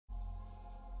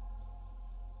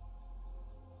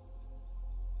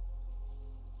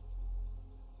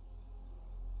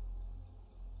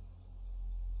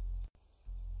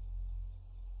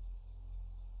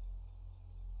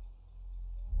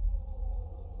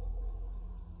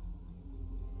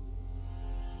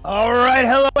Alright,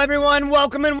 hello everyone,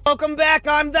 welcome and welcome back.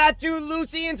 I'm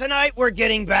ThatDudeLuci, and tonight we're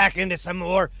getting back into some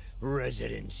more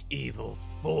Resident Evil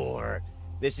 4.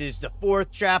 This is the 4th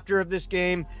chapter of this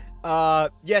game.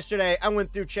 Yesterday I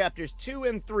went through chapters 2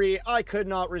 and 3. I could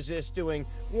not resist doing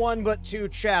 1 but 2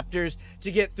 chapters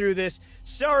to get through this.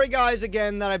 Sorry guys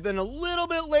again that I've been a little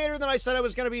bit later than I said I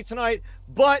was going to be tonight,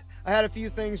 but I had a few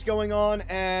things going on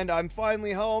and I'm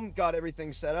finally home, got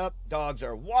everything set up, dogs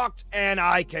are walked, and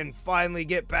I can finally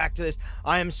get back to this.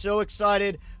 I am so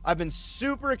excited. I've been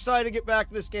super excited to get back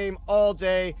to this game all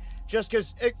day. Just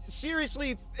because,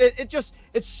 seriously,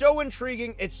 it's so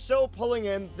intriguing, it's so pulling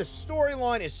in, the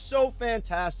storyline is so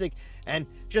fantastic, and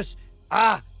just,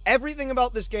 everything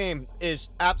about this game is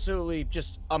absolutely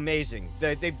just amazing.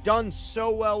 They've done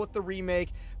so well with the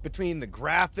remake, between the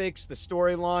graphics, the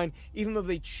storyline, even though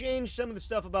they changed some of the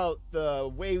stuff about the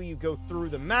way you go through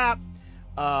the map,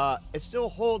 it still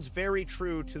holds very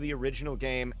true to the original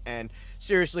game, and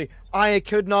seriously, I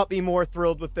could not be more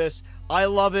thrilled with this. I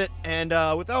love it, and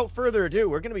without further ado,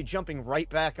 we're going to be jumping right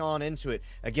back on into it.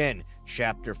 Again,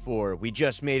 Chapter 4. We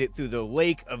just made it through the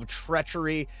Lake of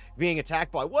Treachery, being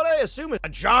attacked by what I assume is a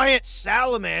giant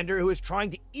salamander who is trying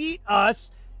to eat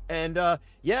us, and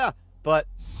yeah, but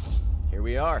here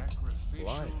we are. Sacrificial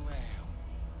lamb,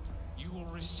 you will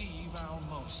receive our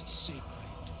most sacred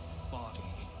body.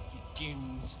 It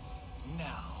begins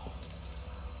now.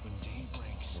 When day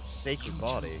breaks, Sacred you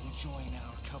body. two will join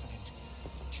our covenant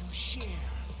to share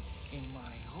in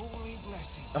my holy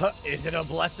blessing. Is it a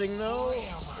blessing though?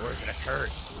 Forever. Or is it a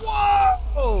curse?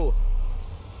 Whoa!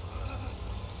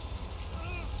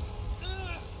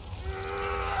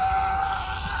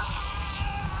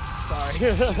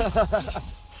 Sorry.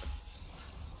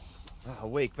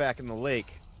 Awake back in the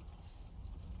lake.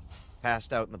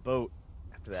 Passed out in the boat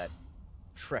after that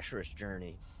treacherous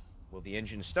journey. Will the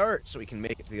engine start so we can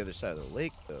make it to the other side of the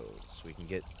lake, though? So we can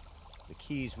get the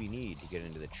keys we need to get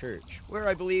into the church, where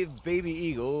I believe Baby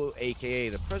Eagle, aka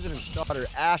the president's daughter,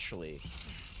 Ashely,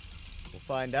 we'll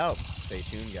find out. Stay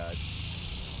tuned, guys.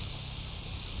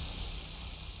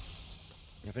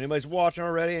 If anybody's watching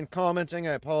already and commenting,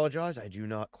 I apologize. I do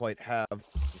not quite have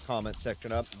the comment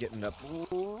section up. Getting up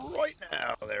right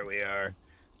now. There we are.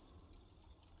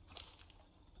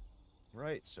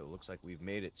 Right, so it looks like we've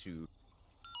made it to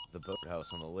the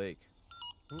boathouse on the lake.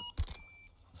 Oop.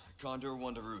 Condor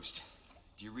 1 to Roost.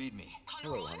 Do you read me?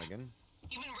 Hello, Condor 1? Hunnigan.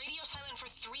 You've been radio silent for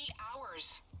 3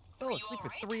 hours. Fell Are you asleep for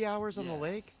alright? 3 hours on the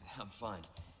lake? I'm fine.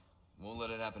 Won't let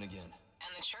it happen again.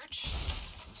 And the church?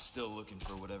 I'm still looking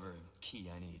for whatever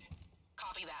key I need.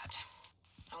 Copy that.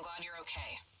 I'm glad you're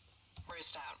okay.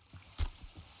 Roost out.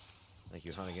 Thank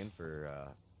you, Hunnigan,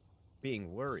 for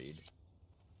being worried.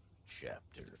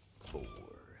 Chapter 4.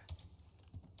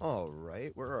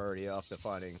 Alright, we're already off to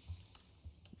finding...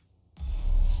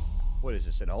 What is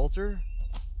this, an altar?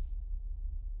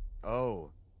 Oh.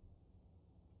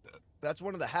 That's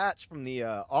one of the hats from the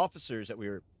officers that we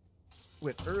were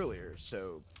with earlier,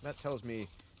 so that tells me,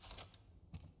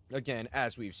 again,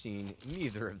 as we've seen,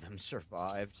 neither of them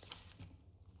survived.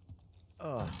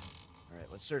 Alright,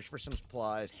 let's search for some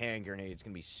supplies. Hand grenades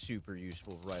can be super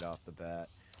useful right off the bat.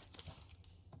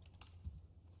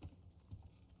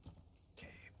 Okay.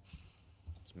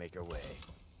 Let's make our way.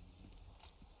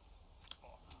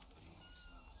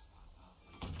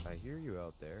 I hear you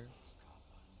out there.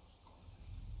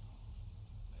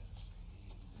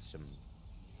 Some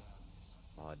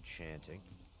odd chanting.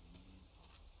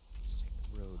 Let's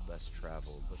take the road less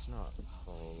traveled. Let's not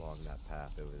follow along that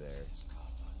path over there.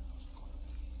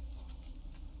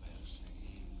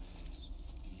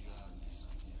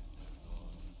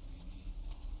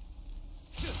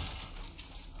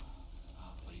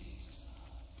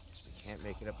 Can't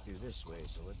make it up through this way,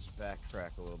 so let's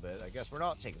backtrack a little bit. I guess we're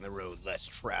not taking the road less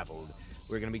traveled.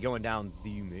 We're going to be going down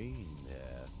the main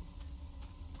path.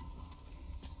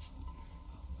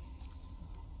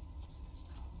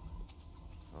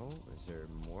 Oh, is there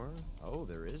more? Oh,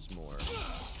 there is more.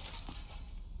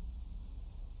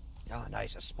 Oh,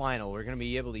 nice, a spinal. We're going to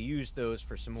be able to use those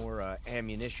for some more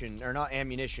ammunition, or not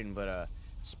ammunition, but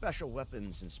special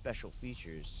weapons and special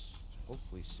features,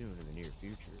 hopefully soon in the near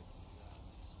future.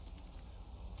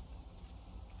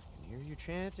 I hear you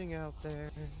chanting out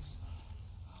there.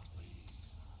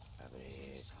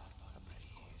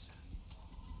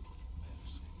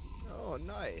 Oh,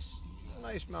 nice.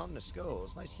 Nice mountain of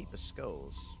skulls. Nice heap of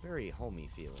skulls. Very homey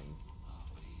feeling.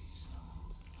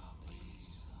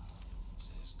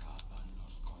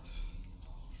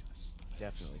 Let's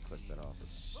definitely click that off.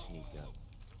 Let's sneak up.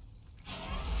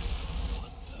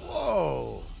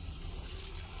 Whoa!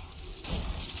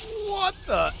 What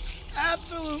the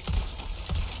absolute...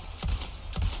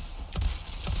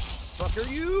 fuck are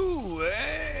you?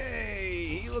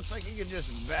 Hey! He looks like he can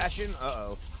just bash in.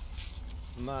 Uh-oh.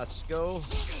 Must go.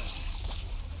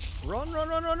 Run, run,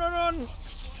 run, run, run, run!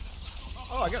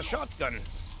 Oh, I got a shotgun.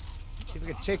 See if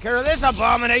we can take care of this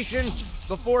abomination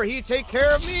before he take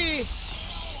care of me.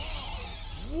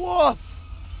 Woof!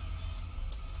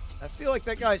 I feel like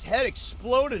that guy's head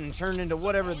exploded and turned into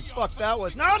whatever the fuck that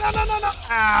was. No, no, no, no, no!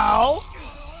 Ow!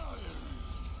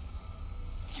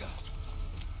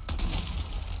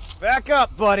 Back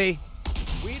up, buddy.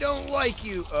 We don't like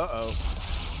you. Uh-oh.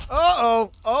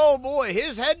 Uh-oh. Oh, boy.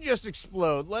 His head just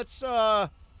exploded. Let's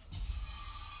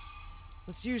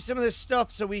use some of this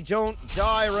stuff so we don't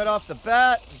die right off the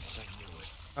bat.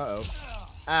 Uh-oh.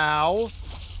 Ow.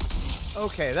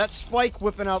 Okay, that spike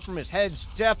whipping out from his head's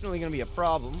definitely going to be a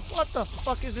problem. What the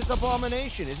fuck is this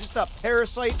abomination? Is this a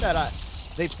parasite that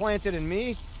they planted in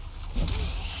me?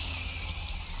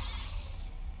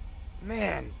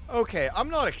 Man, okay, I'm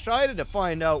not excited to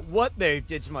find out what they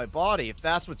did to my body, if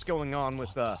that's what's going on with,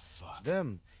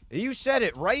 them. You said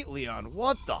it right, Leon.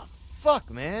 What the fuck,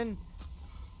 man?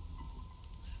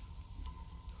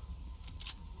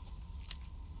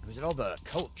 Was it all the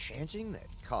cult chanting that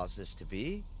caused this to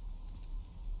be?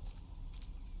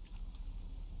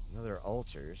 Another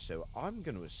altar, so I'm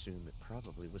going to assume it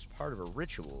probably was part of a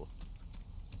ritual.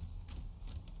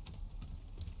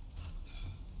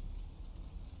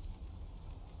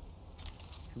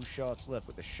 2 shots left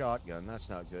with the shotgun. That's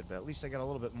not good, but at least I got a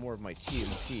little bit more of my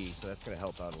TNT, so that's going to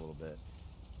help out a little bit.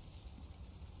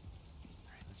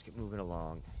 Alright, let's get moving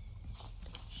along.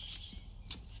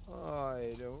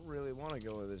 I don't really want to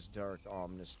go in this dark,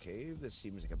 ominous cave. This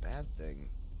seems like a bad thing.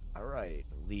 Alright,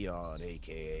 Leon,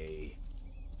 a.k.a.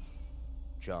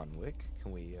 John Wick.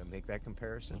 Can we make that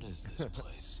comparison? What is this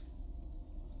place?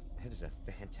 That is a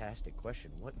fantastic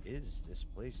question. What is this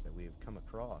place that we have come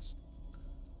across?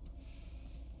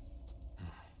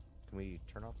 Can we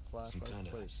turn off the flashlight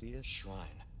before they see us? Shrine.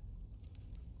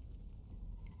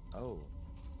 Oh.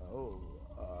 Oh.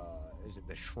 Is it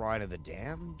the Shrine of the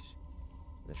Damned?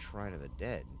 The Shrine of the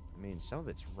Dead? I mean, some of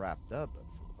it's wrapped up.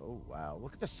 Oh, wow.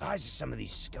 Look at the size of some of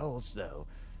these skulls, though.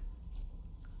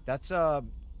 That's, kind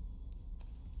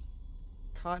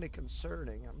of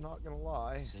concerning. I'm not gonna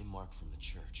lie. Same mark from the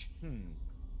church.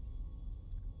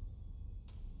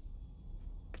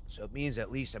 So it means at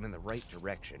least I'm in the right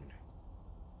direction.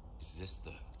 Is this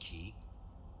the key?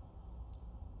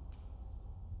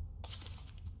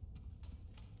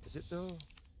 Is it, though?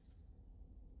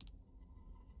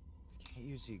 I can't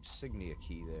use the insignia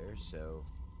key there, so...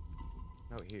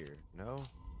 No, here. No?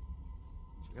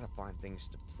 So we gotta find things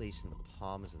to place in the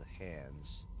palms of the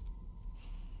hands.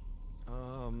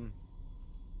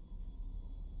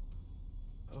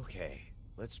 Okay.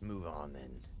 Let's move on,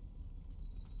 then.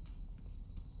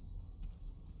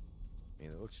 I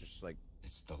mean, it looks just like...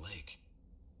 It's the lake.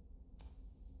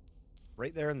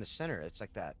 Right there in the center. It's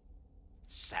like that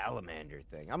salamander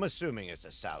thing. I'm assuming it's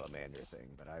a salamander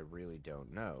thing, but I really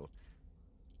don't know.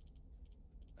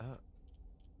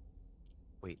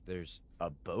 Wait, there's a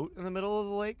boat in the middle of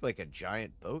the lake? Like a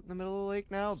giant boat in the middle of the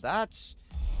lake now? That's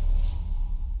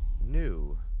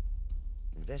new.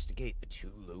 Investigate the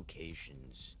 2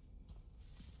 locations.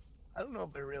 I don't know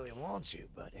if I really want to,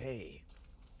 but hey.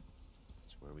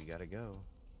 That's where we gotta go.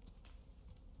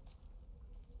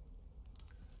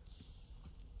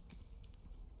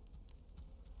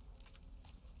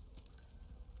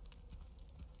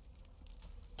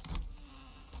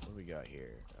 What do we got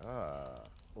here?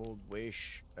 Old way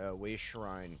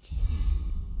shrine key.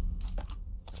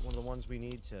 One of the ones we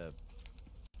need to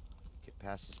get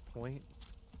past this point.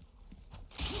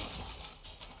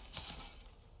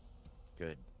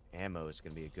 Good. Ammo is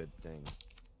gonna be a good thing.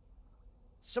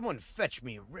 Someone fetch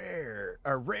me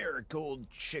a rare gold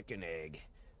chicken egg.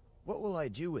 What will I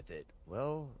do with it?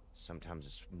 Well, sometimes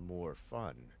it's more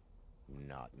fun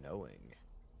not knowing.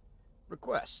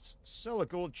 Request. Sell a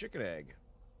gold chicken egg.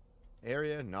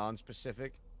 Area,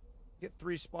 non-specific. Get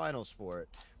 3 spinels for it.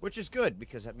 Which is good,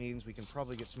 because that means we can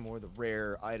probably get some more of the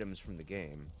rare items from the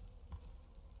game.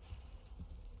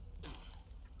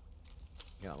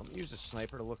 Yeah, let me use a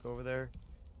sniper to look over there.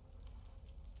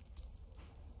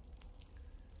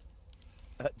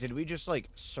 Did we just, like,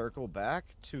 circle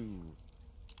back to...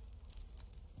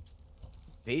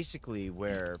 basically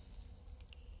where...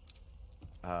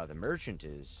 the merchant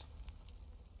is?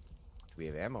 Do we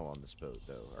have ammo on this boat,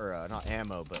 though? Or, not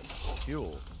ammo, but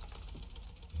fuel.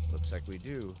 Looks like we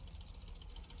do.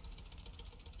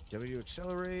 W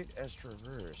accelerate, S to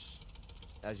reverse.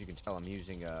 As you can tell, I'm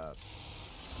using a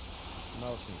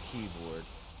mouse and keyboard.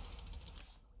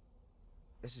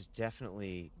 This is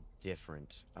definitely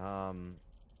different.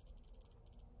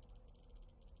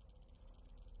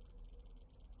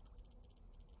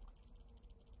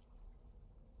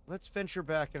 let's venture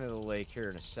back into the lake here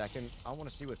in a second. I want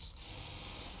to see what's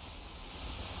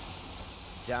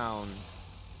down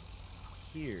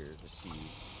here to see.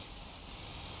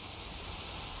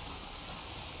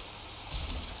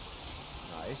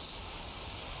 Nice.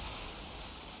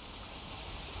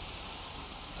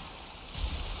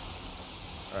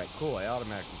 Alright, cool. I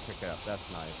automatically pick it up.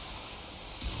 That's nice.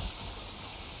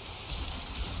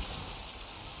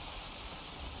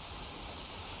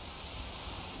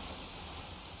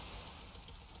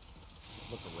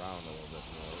 Look around a little bit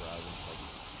more rather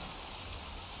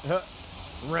than like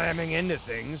ramming into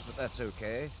things, but that's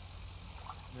okay.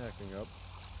 Backing up.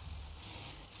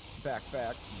 Back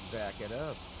it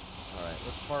up. Alright,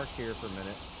 let's park here for a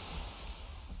minute.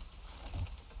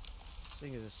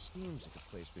 Seeing as this seems like a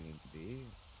place we need to be.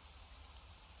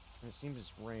 And it seems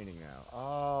it's raining now.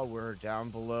 Oh, we're down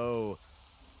below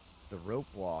the rope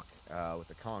walk with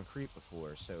the concrete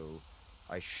before, so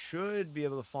I should be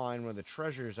able to find one of the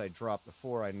treasures I dropped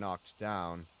before I knocked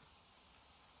down.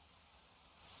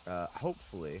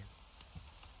 Hopefully.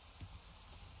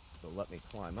 So let me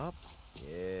climb up.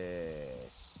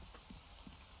 Yes.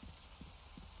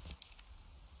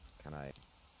 Can I?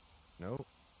 Nope.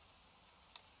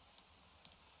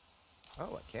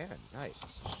 Oh, I can. Nice.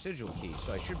 It's a sigil key,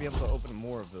 so I should be able to open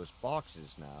more of those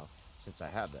boxes now, since I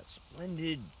have that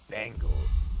splendid bangle.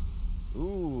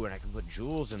 Ooh, and I can put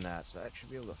jewels in that, so that should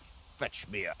be able to fetch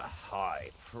me a high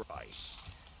price.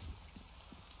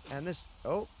 And this...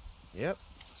 Oh, yep.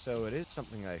 So it is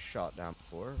something I shot down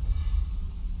before.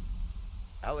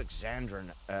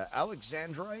 Alexandrite?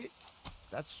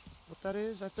 That's what that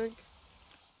is, I think.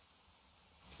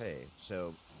 Okay,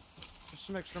 so... just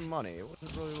some extra money. I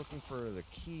wasn't really looking for the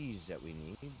keys that we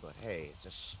need, but hey, it's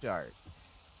a start.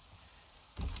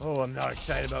 Oh, I'm not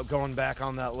excited about going back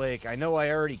on that lake. I know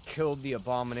I already killed the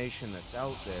abomination that's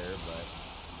out there, but...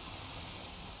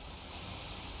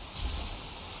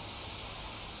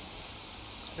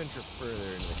 let's venture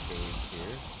further into the caves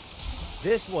here.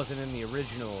 This wasn't in the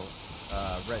original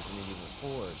Resident Evil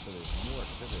 4, so there's more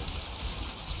to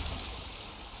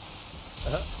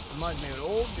it. Reminds me of an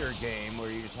older game where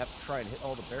you just have to try and hit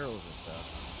all the barrels and stuff.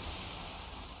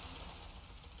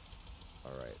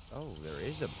 Alright. Oh, there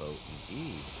is a boat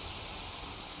indeed.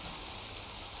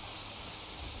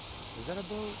 Is that a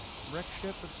boat? Wreck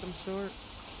ship of some sort?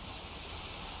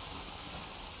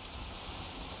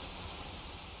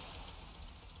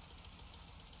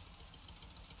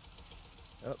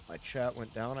 Oh, my chat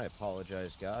went down. I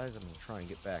apologize, guys. I'm going to try and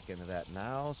get back into that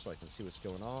now so I can see what's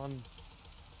going on.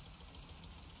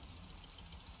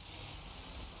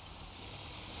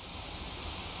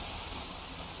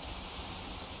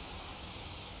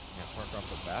 Park off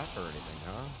the back or anything,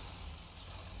 huh?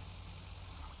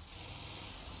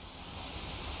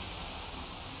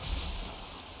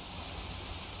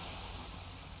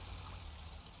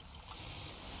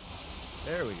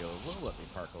 There we go. It will let me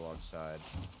park alongside.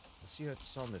 Let's see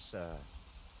what's on this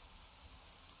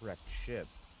wrecked ship.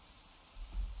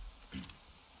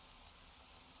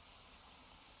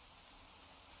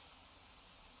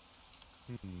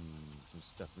 Some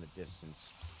stuff in the distance.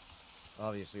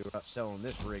 Obviously, we're not selling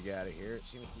this rig out of here. It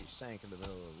seems to be sank in the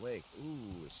middle of the lake.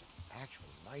 Ooh, some actual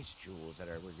nice jewels that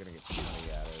we're going to get some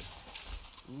money out of.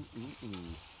 Ooh.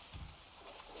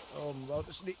 Oh, I'm about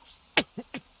to sneeze.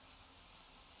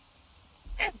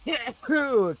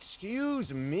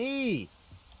 Excuse me.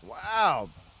 Wow.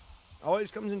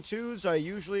 Always comes in twos. I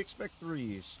usually expect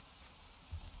threes.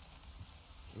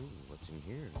 Ooh, what's in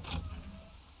here?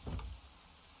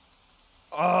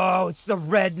 Oh, it's the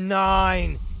Red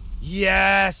 9.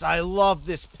 Yes, I love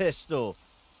this pistol.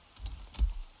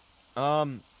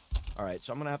 Alright,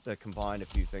 so I'm gonna have to combine a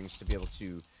few things to be able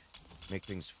to make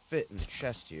things fit in the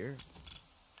chest here.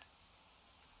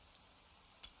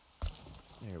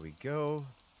 There we go.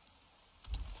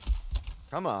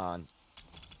 Come on.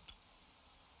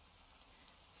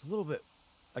 It's a little bit,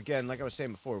 again, like I was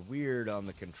saying before, weird on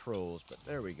the controls, but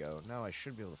there we go. Now I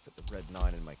should be able to fit the Red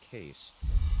 9 in my case.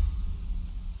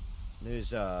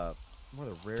 There's, one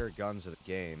of the rare guns of the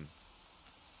game.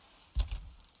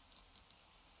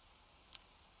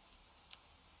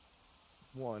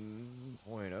 .0.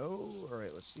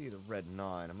 Alright, let's see the Red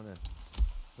 9. I'm gonna...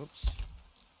 Whoops.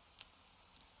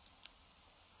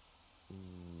 Ooh,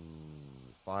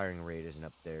 firing rate isn't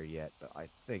up there yet, but I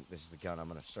think this is the gun I'm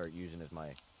gonna start using as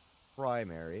my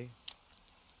primary.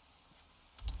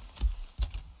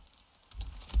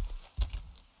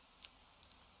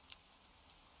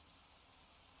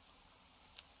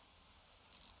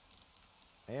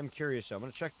 I am curious, so I'm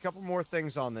going to check a couple more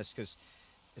things on this, because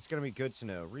it's going to be good to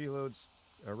know. Reloads,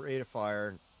 rate of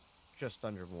fire, just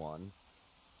under 1.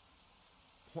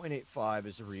 0.85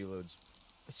 is the reload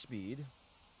speed.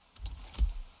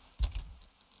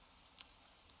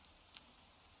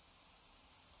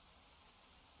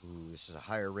 Ooh, this is a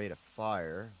higher rate of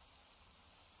fire.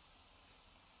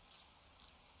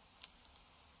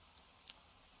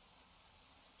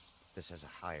 This has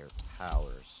a higher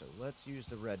power, so let's use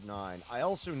the red 9. I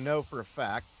also know for a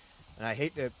fact, and I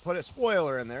hate to put a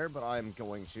spoiler in there, but I'm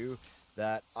going to,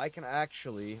 that I can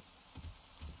actually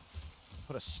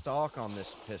put a stock on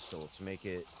this pistol to make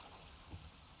it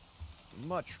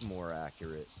much more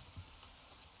accurate.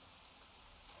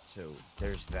 So,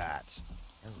 there's that.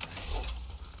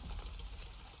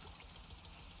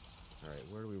 Alright,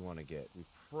 where do we want to get? We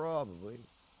probably...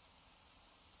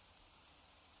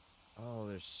 Oh,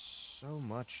 there's so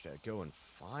much to go and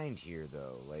find here,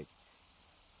 though. Like...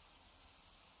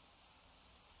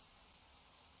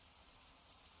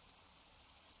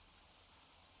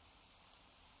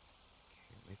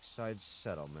 Okay, Lakeside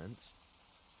Settlement.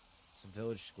 It's a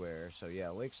village square. So, yeah,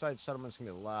 Lakeside Settlement's going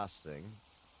to be the last thing.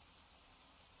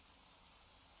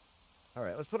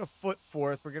 Alright, let's put a foot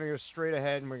forth. We're going to go straight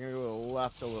ahead, and we're going to go to the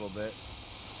left a little bit.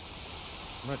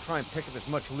 I'm going to try and pick up as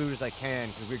much loot as I can,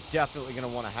 because we're definitely going to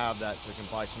want to have that so we can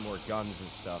buy some more guns and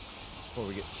stuff before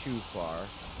we get too far.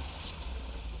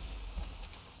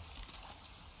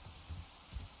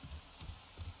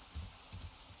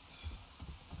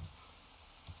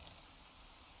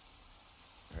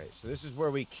 Alright, so this is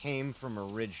where we came from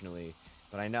originally,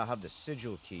 but I now have the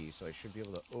sigil key, so I should be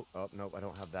able to... Oh, nope, I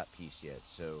don't have that piece yet,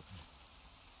 so...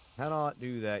 Cannot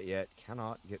do that yet.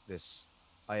 Cannot get this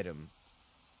item.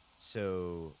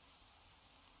 So...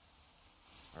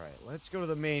 Alright, let's go to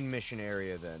the main mission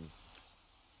area then.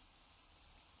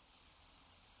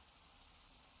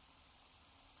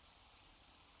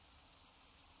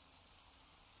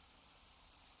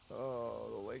 Oh,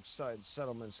 the Lakeside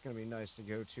Settlement's going to be nice to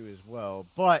go to as well.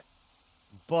 But,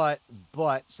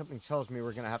 something tells me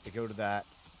we're going to have to go to that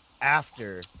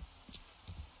after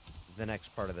the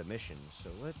next part of the mission. So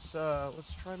let's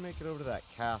try and make it over to that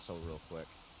castle real quick.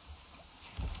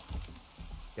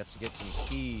 Got to get some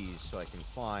keys so I can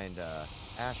find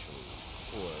Ashely,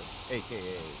 or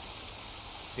AKA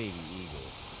Baby Eagle.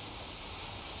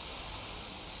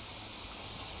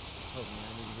 Oh man,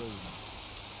 I need to go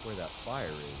where that fire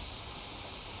is.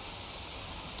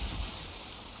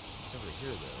 It's over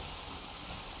here though.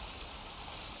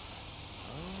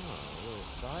 Oh, a little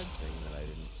side thing that I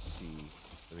didn't see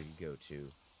that we could go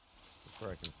to. That's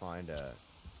where I can find a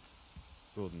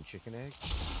golden chicken egg.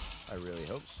 I really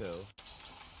hope so.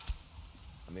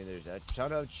 I mean, there's a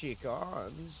ton of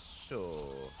chickens,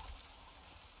 so...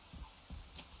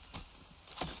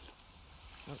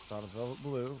 Oh, found a velvet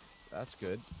blue. That's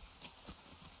good.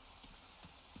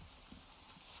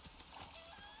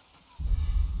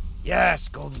 Yes,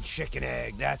 golden chicken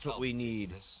egg. That's what we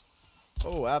need.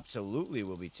 Oh, absolutely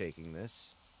we'll be taking this.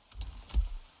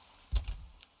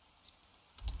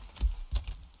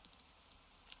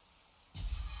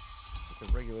 Take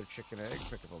a regular chicken egg,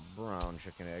 pick up a brown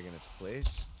chicken egg in its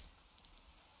place.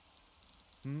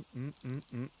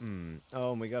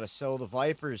 Oh, and we gotta sell the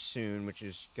Vipers soon, which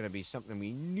is gonna be something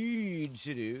we need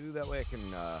to do. That way I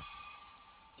can,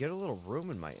 get a little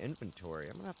room in my inventory.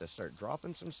 I'm gonna have to start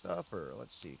dropping some stuff, or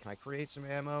let's see, can I create some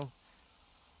ammo?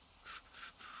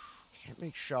 Can't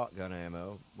make shotgun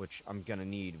ammo, which I'm gonna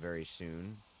need very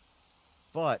soon.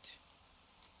 But,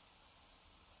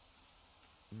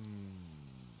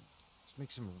 let's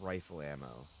make some rifle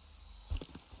ammo.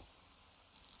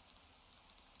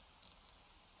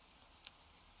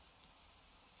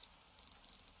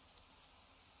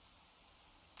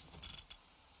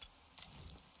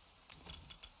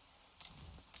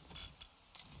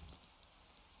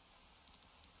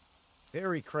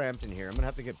 Very cramped in here. I'm gonna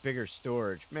have to get bigger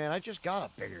storage. Man, I just got a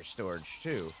bigger storage,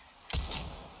 too.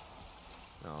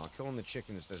 No, killing the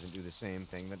chickens doesn't do the same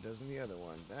thing that does in the other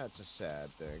one. That's a sad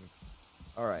thing.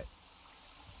 Alright.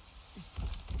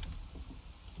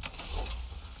 Let's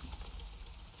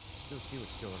go see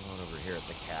what's going on over here at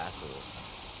the castle.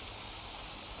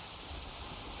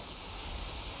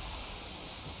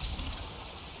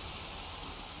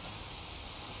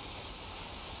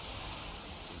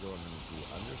 Going to the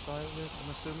underside of it, I'm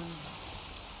assuming.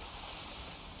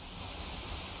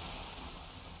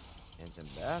 And some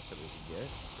bass that we can get,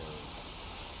 so...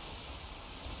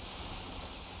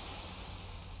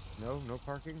 No, no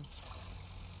parking?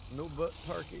 No butt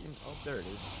parking. Oh, there it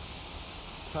is.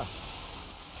 Huh.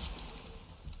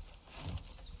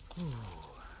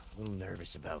 A little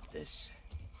nervous about this.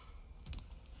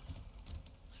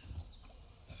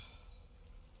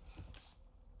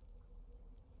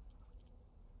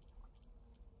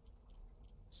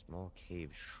 Small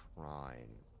cave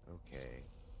shrine. Okay.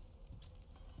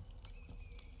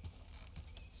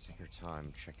 Let's take our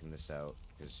time checking this out,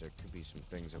 because there could be some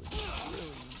things that we could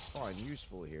really find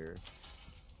useful here.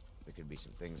 There could be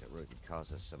some things that really could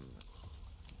cause us some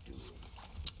doom.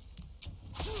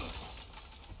 Let's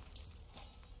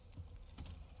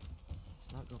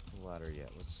not go up the ladder yet.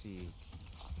 Let's see.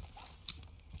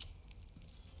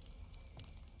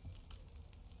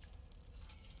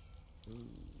 Ooh,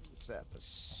 what's that?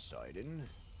 Poseidon?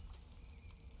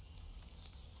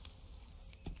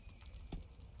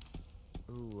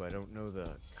 Ooh, I don't know the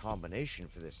combination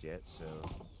for this yet, so...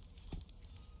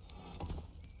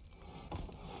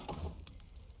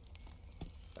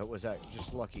 Oh, was that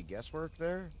just lucky guesswork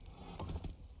there?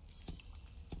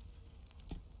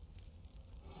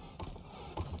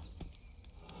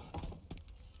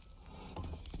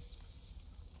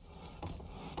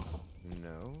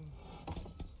 No.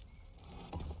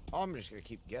 Oh, I'm just gonna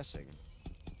keep guessing.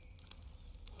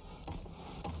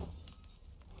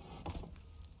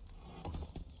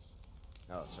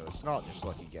 Oh, so it's not just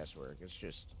lucky guesswork, it's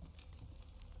just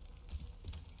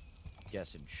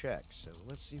guess and check. So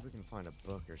let's see if we can find a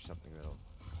book or something that'll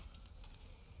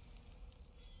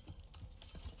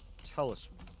tell us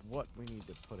what we need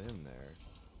to put in there.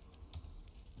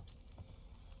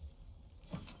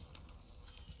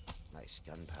 Nice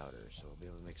gunpowder, so we'll be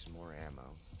able to make some more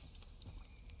ammo.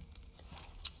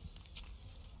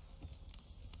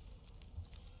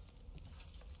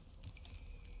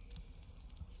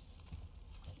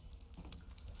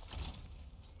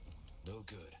 No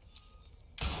good.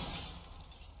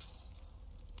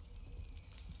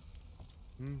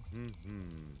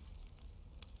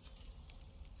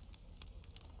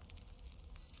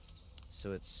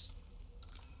 So it's...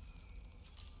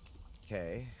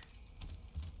 Okay.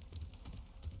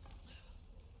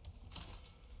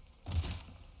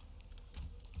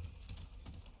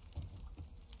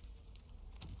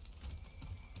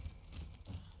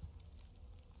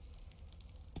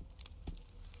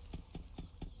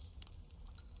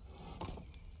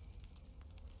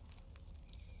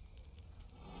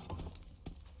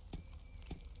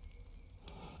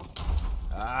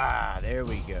 Ah, there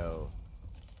we go.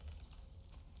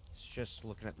 It's just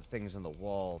looking at the things on the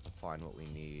wall to find what we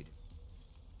need.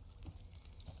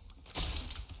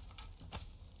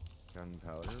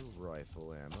 Gunpowder,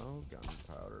 rifle ammo,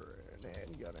 gunpowder, and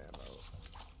handgun ammo.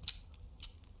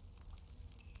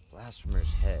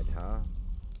 Blasphemer's head, huh?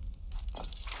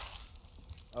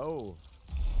 Oh.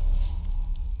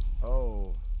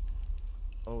 Oh.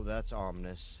 Oh, that's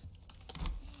ominous.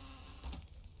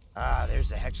 Ah, there's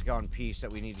the hexagon piece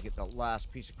that we need to get the last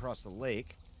piece across the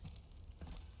lake.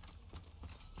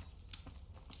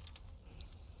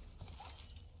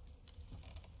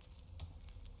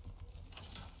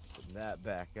 Put that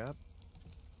back up.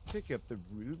 Pick up the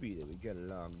ruby that we got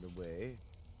along the way.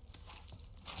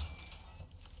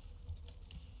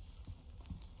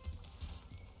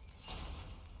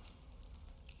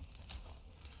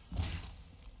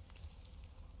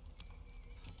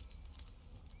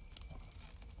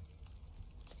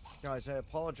 Guys, I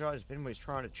apologize if anybody's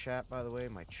trying to chat, by the way.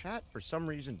 My chat, for some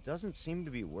reason, doesn't seem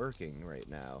to be working right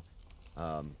now.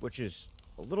 Which is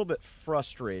a little bit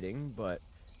frustrating, but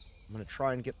I'm going to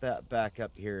try and get that back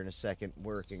up here in a second,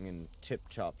 working in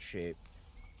tip-top shape.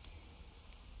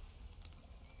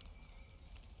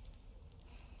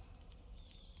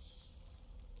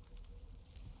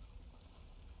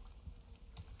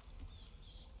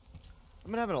 I've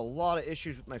been having a lot of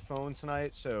issues with my phone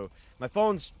tonight, so my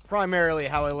phone's primarily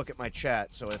how I look at my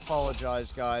chat, so I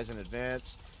apologize, guys, in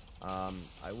advance.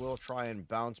 I will try and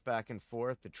bounce back and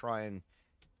forth to try and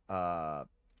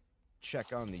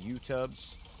check on the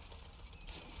YouTubes.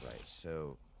 Right,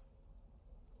 so...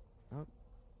 Oh.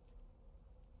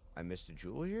 I missed a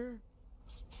jewel here?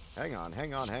 Hang on,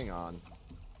 hang on, hang on.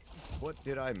 What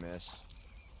did I miss?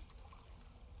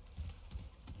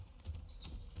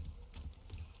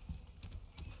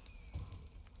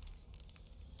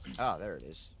 Ah, there it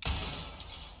is.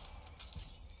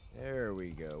 There we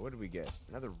go. What did we get?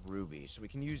 Another ruby. So we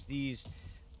can use these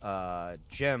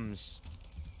gems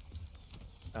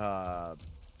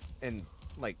and,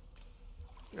 like,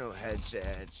 you know,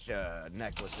 headsets,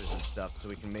 necklaces and stuff, so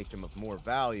we can make them of more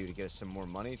value to get us some more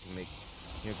money to make,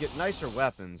 you know, get nicer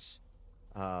weapons.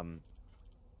 I'm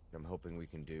hoping we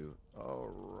can do.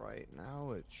 All right,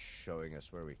 now it's showing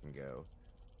us where we can go.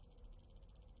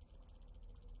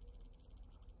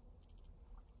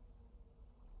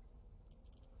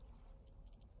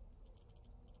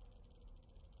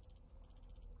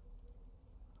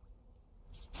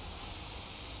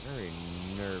 Very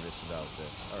nervous about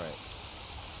this. Alright.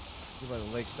 by the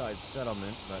lakeside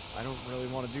settlement, but I don't really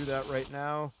want to do that right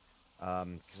now,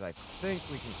 because I think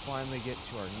we can finally get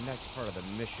to our next part of the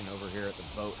mission over here at the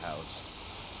boathouse.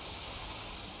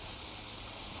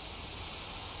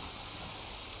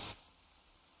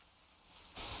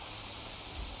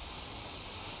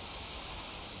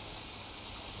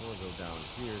 We'll go down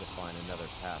here to find another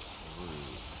path through.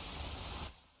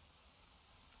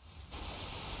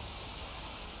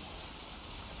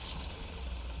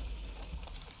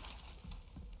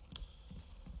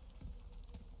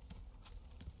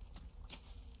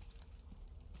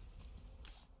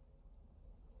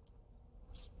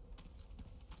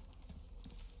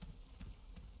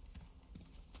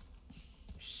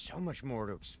 So much more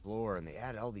to explore, and they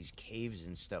added all these caves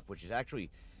and stuff, which is actually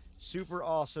super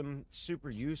awesome, super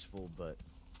useful. But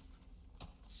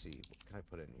let's see, what can I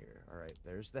put in here? All right,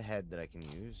 there's the head that I can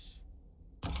use.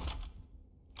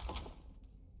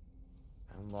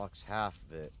 Unlocks half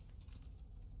of it,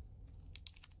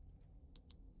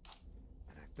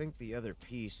 and I think the other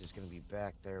piece is going to be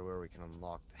back there where we can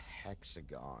unlock the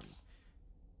hexagon.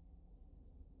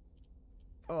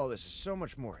 Oh, this is so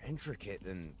much more intricate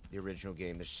than the original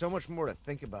game. There's so much more to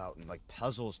think about and, like,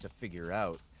 puzzles to figure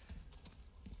out.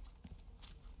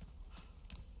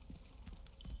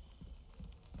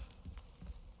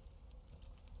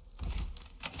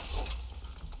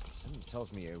 Something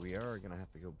tells me we are going to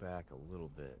have to go back a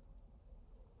little bit.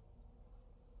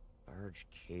 Large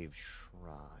Cave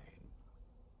Shrine.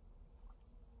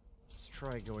 Let's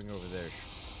try going over there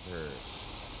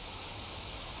first.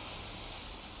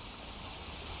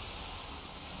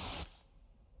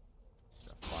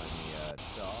 Find the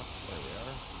dock. There we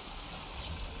are.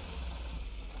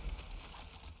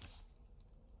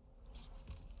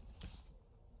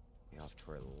 Be off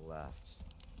to our left.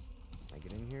 Can I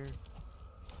get in here?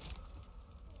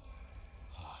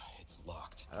 It's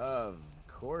locked. Of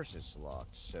course it's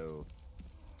locked. So,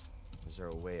 is there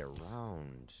a way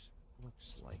around?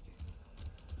 Looks like it.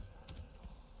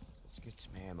 Let's get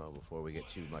some ammo before we get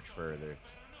too much further.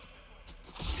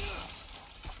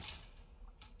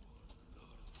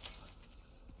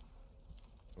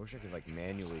 I wish I could, like,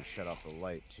 manually shut off the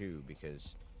light, too,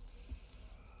 because...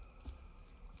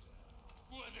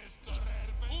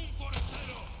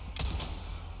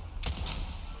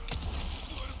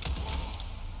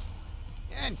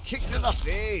 And kick to the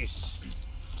face!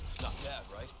 Not bad,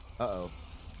 right? Uh-oh.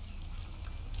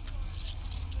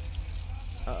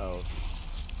 Uh-oh.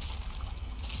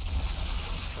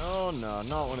 Oh, no,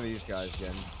 not one of these guys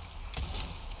again.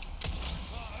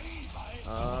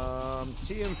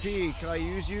 TMP, can I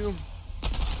use you?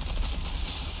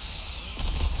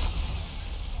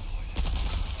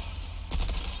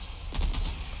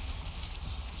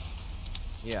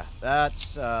 Yeah,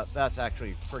 that's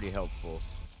actually pretty helpful.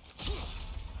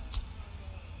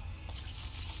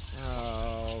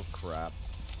 Oh, crap.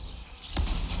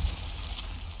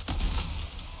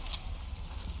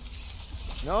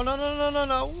 No, no, no, no, no,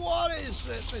 no. What is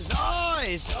this? His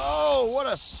eyes. Oh, what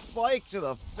a spike to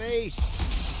the face.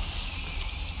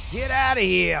 Get out of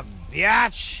here,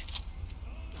 bitch.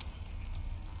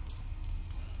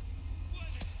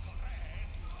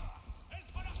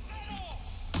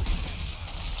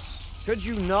 Could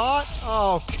you not?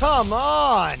 Oh, come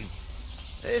on.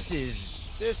 This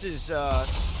is,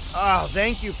 oh,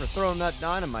 thank you for throwing that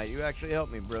dynamite. You actually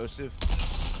helped me, brosif.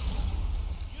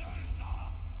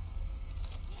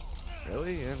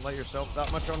 Really? You didn't light yourself that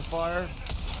much on fire?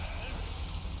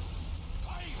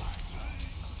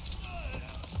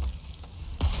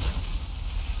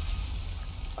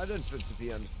 I didn't fit to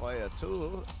be on fire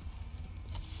too.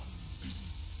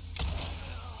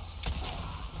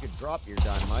 You could drop your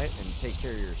dynamite and take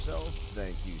care of yourself.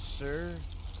 Thank you, sir.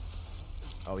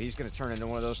 Oh, he's gonna turn into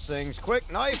one of those things. Quick,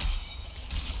 knife!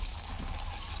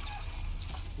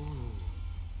 Ooh.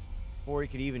 Before he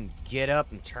could even get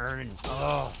up and turn and...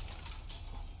 Oh.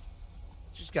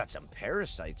 Just got some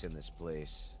parasites in this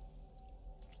place.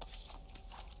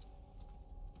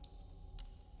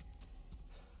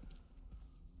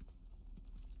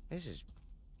 This is...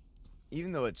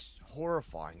 Even though it's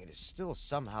horrifying, it is still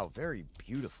somehow very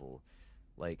beautiful.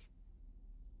 Like...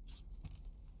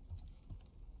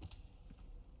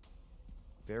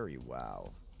 Very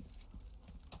wow.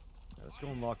 Now, let's go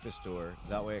unlock this door.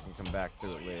 That way I can come back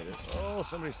through it later. Oh,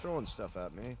 somebody's throwing stuff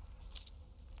at me.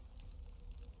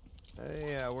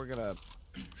 Yeah, we're gonna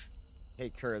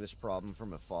take care of this problem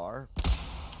from afar.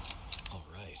 All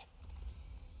right.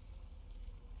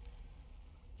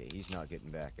 Okay, he's not getting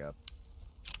back up.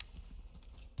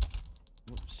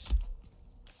 Whoops.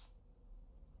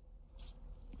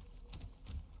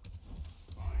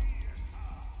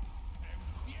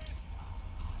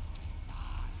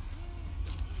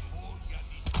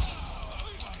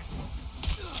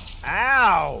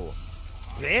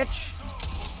 bitch.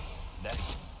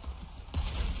 Next.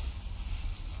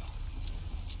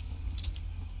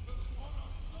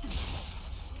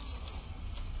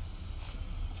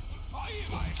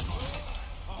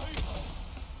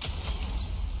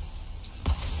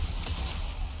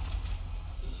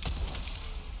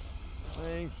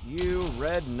 Thank you,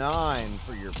 Red 9,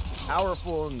 for your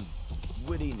powerful and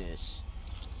wittiness.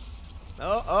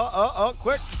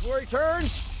 Quick, before he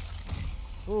turns.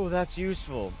 Oh, that's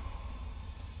useful.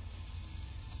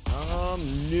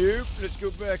 Nope. Let's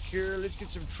go back here. Let's get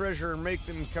some treasure and make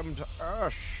them come to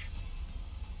us.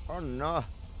 Oh, no.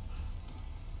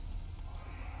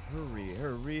 Hurry,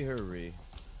 hurry, hurry.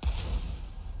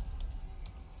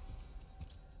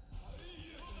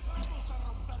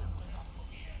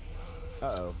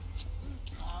 Uh-oh.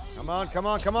 Come on, come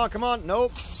on, come on, come on.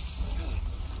 Nope.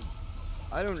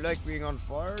 I don't like being on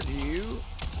fire, do you?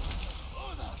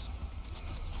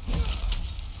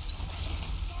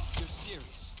 You're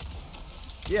serious.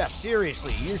 Yeah,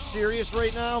 seriously. You're serious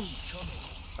right now?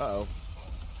 Uh-oh.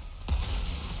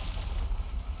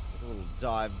 A little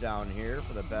dive down here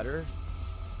for the better.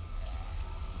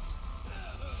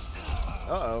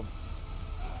 Uh-oh.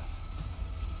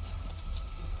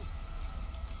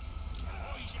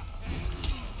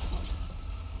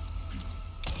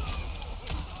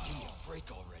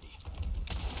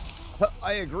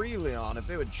 I agree, Leon. If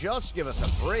they would just give us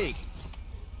a break.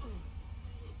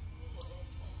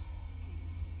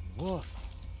 Woof.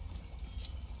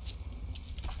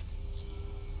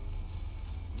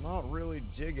 Not really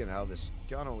digging how this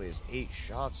gun only has 8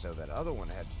 shots, so that other one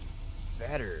had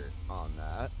better on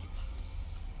that.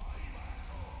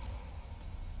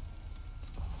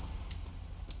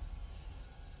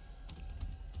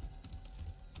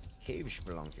 Cave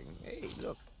spelunking. Hey,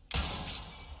 look.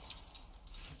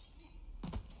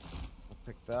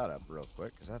 Pick that up real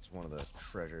quick, because that's one of the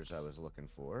treasures I was looking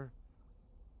for.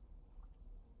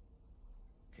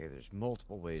 Okay, there's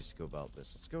multiple ways to go about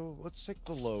this. Let's take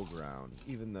the low ground,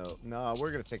 even though... No,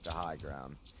 we're going to take the high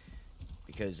ground.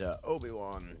 Because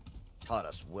Obi-Wan taught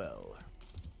us well.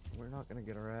 We're not going to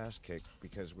get our ass kicked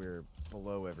because we're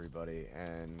below everybody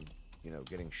and, you know,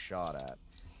 getting shot at.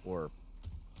 Or,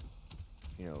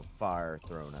 you know, fire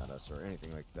thrown at us or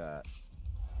anything like that.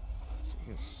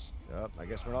 Oh, I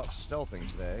guess we're not stealthing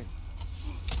today.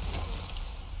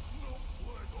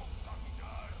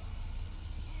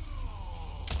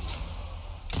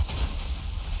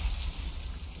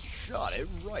 Shot it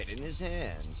right in his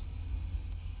hand.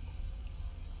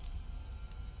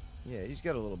 Yeah, he's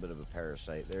got a little bit of a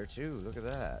parasite there too. Look at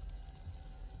that.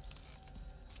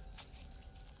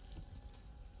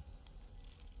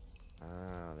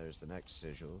 Ah, there's the next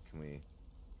sigil. Can we...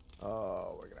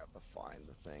 Oh, we're gonna have to find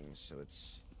the thing, so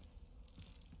it's...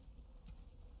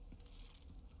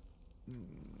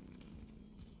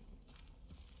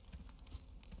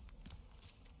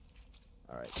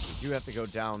 Alright, we do have to go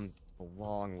down a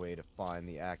long way to find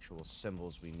the actual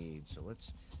symbols we need, so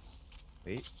let's...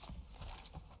 Wait.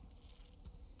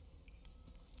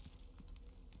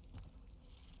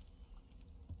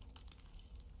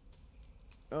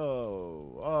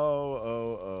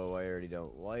 Oh, I already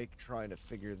don't like trying to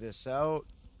figure this out.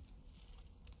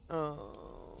 Oh.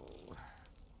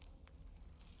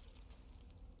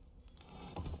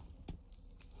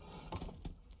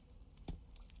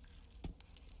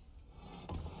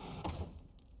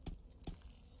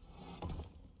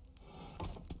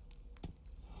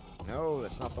 No,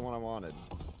 that's not the one I wanted.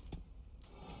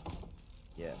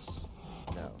 Yes.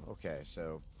 No. Okay,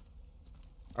 so...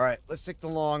 Alright, let's take the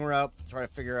long route, try to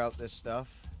figure out this stuff.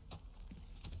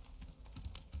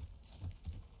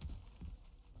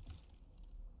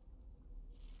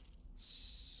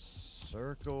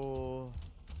 Circle.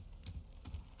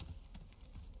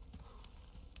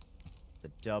 The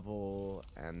double,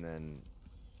 and then...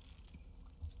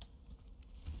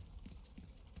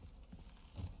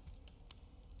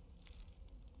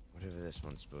 whatever this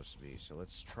one's supposed to be. So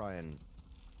let's try and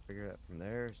figure that from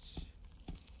there.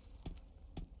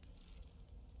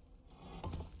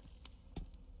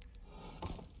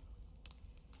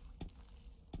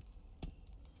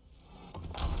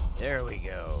 There we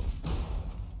go.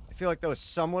 I feel like that was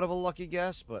somewhat of a lucky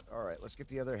guess, but alright, let's get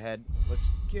the other head. Let's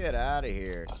get out of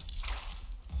here.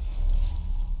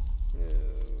 Oh,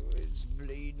 it's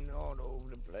bleeding all over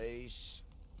the place.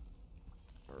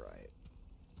 Alright.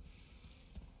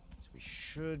 So we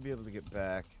should be able to get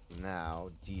back now,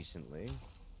 decently.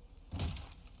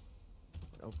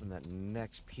 Open that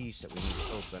next piece that we need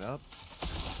to open up.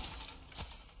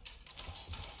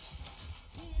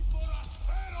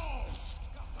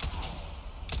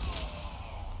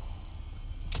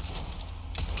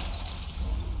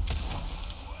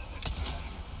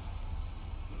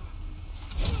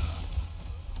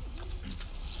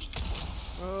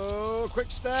 quick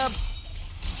stab.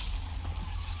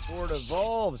 Before it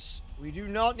evolves. We do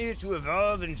not need it to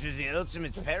evolve into the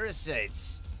ultimate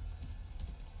parasites.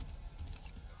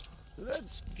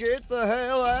 Let's get the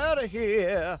hell out of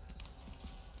here.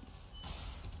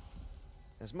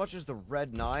 As much as the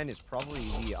Red 9 is probably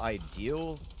the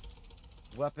ideal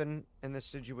weapon in this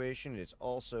situation, it's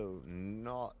also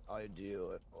not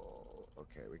ideal at all.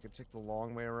 Okay, we could take the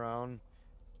long way around.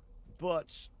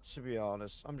 But, to be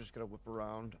honest, I'm just going to whip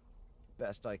around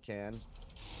best I can.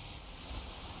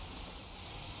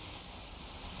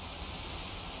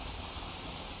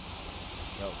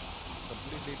 No,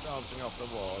 completely bouncing off the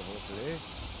wall, hopefully.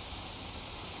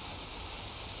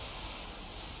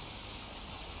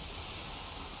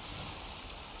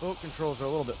 Boat controls are a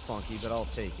little bit funky, but I'll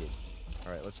take it.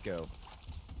 Alright, let's go.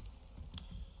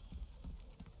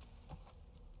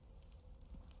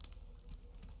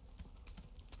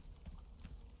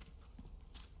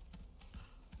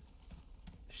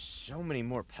 There's so many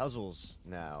more puzzles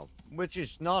now, which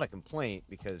is not a complaint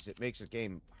because it makes the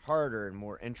game harder and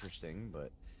more interesting,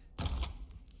 but...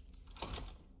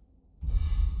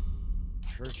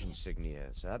 Church insignia,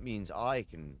 so that means I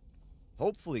can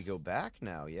hopefully go back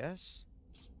now, yes?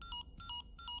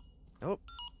 Nope.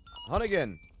 Hunt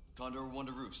again. Condor 1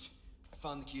 to Roost. I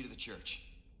found the key to the church.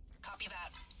 Copy that.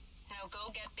 Now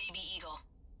go get Baby Eagle.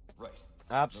 Right.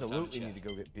 Absolutely need to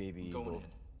go get Baby Eagle. Going in.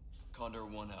 Condor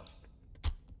 1 out.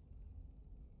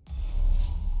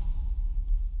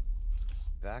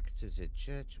 Back to the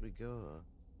church we go.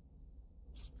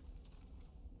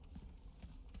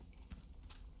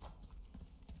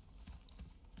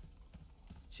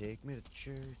 Take me to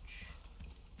church.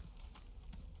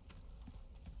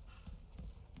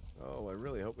 Oh, I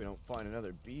really hope we don't find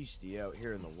another beastie out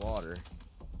here in the water.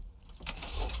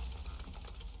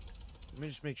 Let me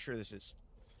just make sure this is...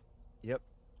 Yep.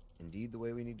 Indeed the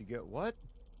way we need to go. What?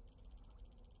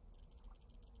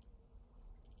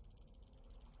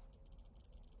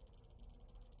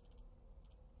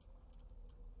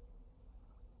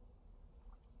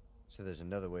 So there's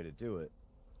another way to do it.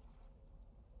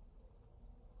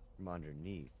 From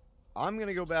underneath. I'm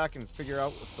gonna go back and figure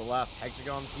out what the last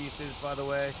hexagon piece is, by the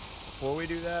way, before we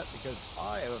do that, because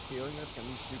I have a feeling that's gonna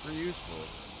be super useful.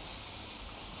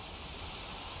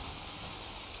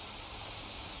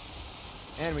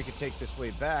 And we could take this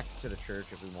way back to the church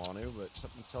if we want to, but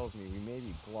something tells me we may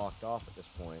be blocked off at this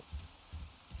point.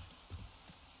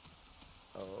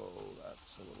 Oh,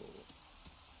 that's a little...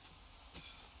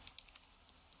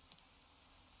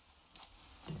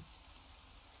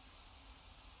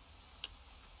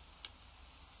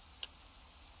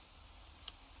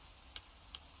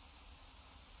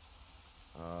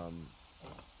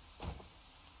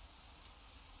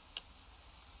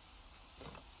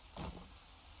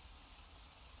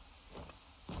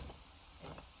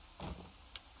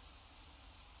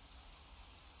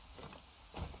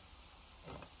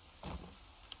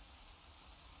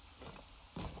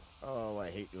 Oh, I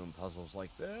hate doing puzzles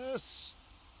like this.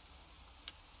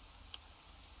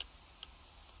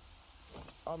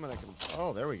 I'm gonna...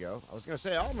 Oh, there we go. I was gonna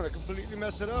say, I'm gonna completely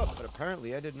mess it up, but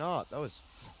apparently I did not. That was...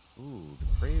 Ooh,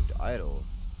 depraved idol.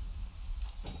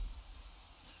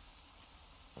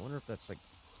 I wonder if that's, like,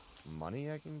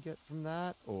 money I can get from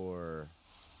that, or...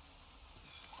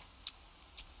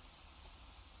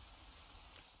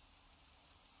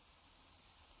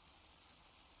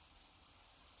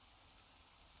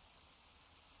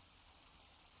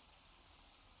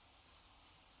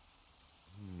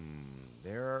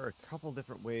 There are a couple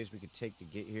different ways we could take to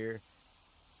get here.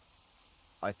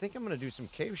 I think I'm going to do some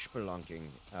cave spelunking.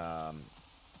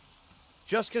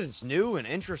 Just because it's new and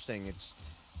interesting.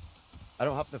 I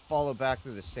don't have to follow back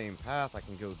through the same path. I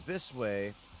can go this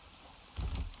way.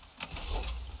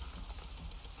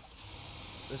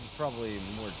 This is probably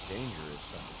more dangerous,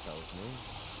 something tells me.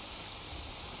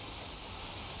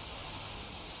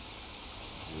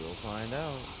 We'll find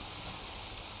out.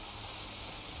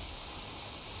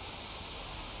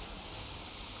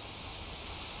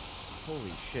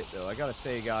 Holy shit, though. I gotta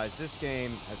say, guys, this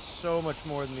game has so much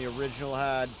more than the original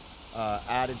had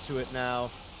added to it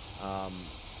now.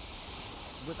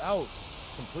 Without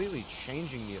completely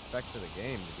changing the effects of the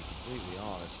game, to be completely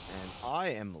honest. And I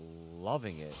am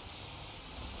loving it.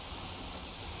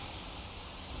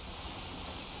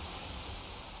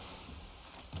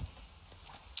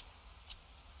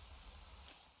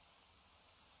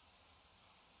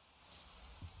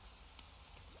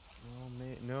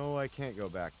 No, I can't go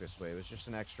back this way. It was just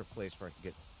an extra place where I could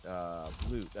get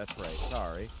loot. That's right.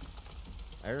 Sorry.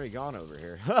 I already gone over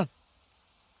here. Huh.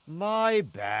 My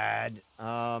bad.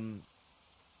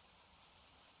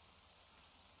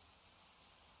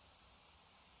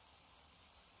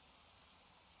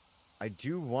 I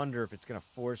do wonder if it's going to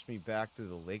force me back through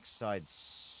the lakeside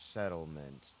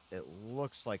settlement. It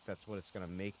looks like that's what it's going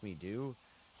to make me do.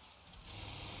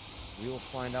 We will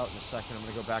find out in a second. I'm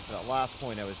going to go back to that last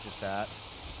point I was just at.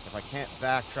 If I can't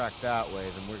backtrack that way,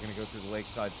 then we're going to go through the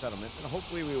lakeside settlement, and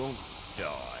hopefully we won't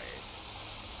die.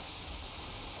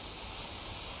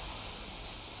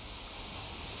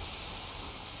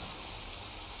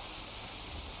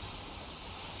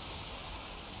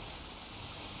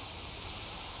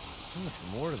 So much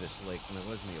more to this lake than there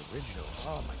was in the original.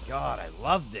 Oh my god, I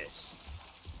love this!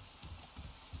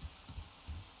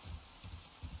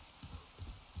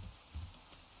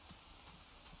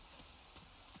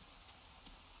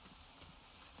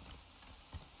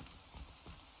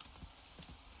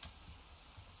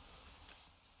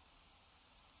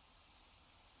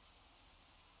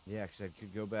 Yeah, because I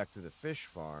could go back to the fish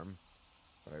farm,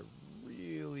 but I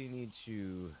really need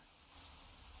to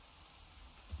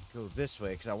go this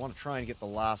way, because I want to try and get the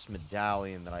last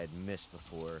medallion that I had missed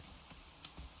before.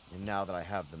 And now that I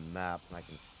have the map, I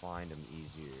can find them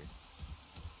easier.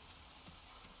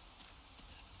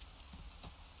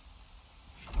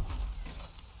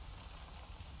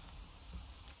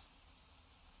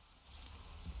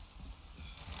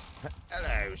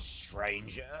 Hello,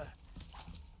 stranger.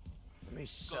 Let me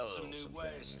sell Got some new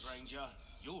wares, things. stranger.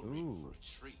 You're in for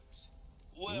a treat.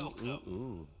 Welcome.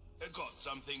 Ooh. I got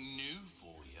something new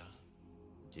for you.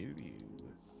 Do you?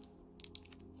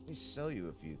 Let me sell you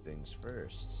a few things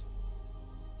first.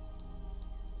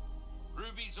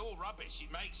 Ruby's all rubbish.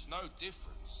 It makes no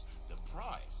difference. The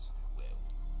price, well,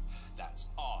 that's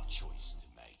our choice to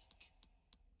make.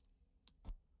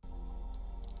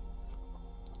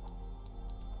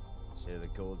 So the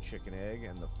gold chicken egg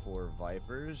and the 4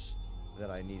 vipers that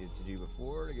I needed to do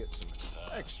before to get some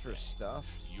extra stuff.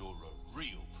 You're a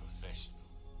real professional.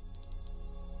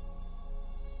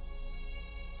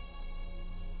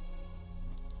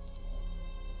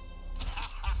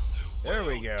 There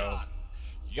we Well go. done.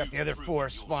 Got the You've other 4 proven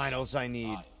spinels I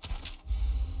need.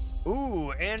 yourself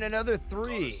Ooh, and another Got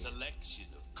 3. a selection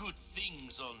of good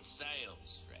things on sale,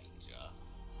 stranger.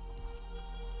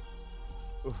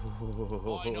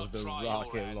 Why Ooh, not the try your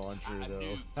rocket hand launcher, at a though.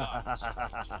 new gun,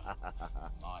 stranger?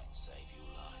 Might save your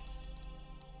life.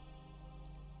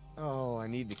 Oh, I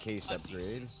need the case A upgrade.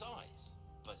 decent size,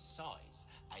 but size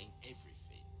ain't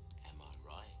everything, am I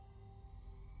right?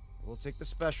 We'll take the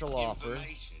special offer.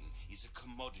 Information is a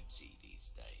commodity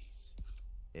these days.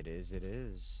 It is, it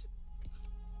is.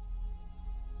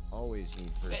 Always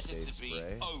need first Better aid to be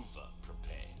spray. over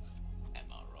prepared, am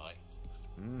I right?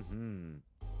 Mm-hmm.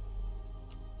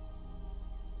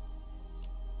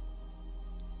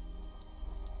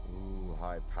 Ooh,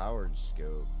 high-powered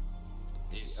scope.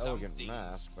 There's The some elegant things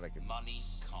mask, but I could... money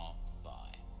can't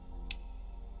buy.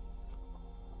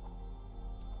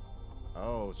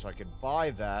 Oh, so I could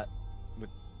buy that with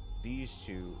these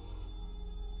 2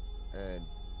 and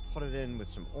put it in with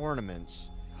some ornaments.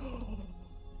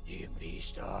 DMB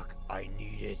stock. I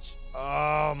need it.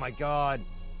 Oh my god.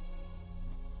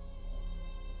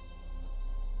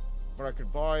 But I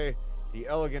could buy the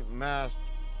elegant mask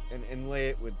and inlay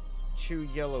it with 2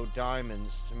 yellow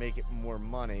diamonds to make it more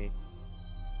money.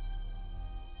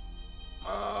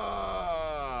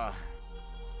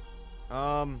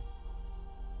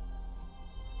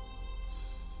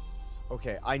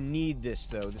 Okay, I need this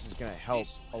though. This is gonna help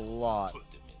a lot.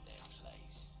 Put them in their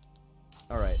place.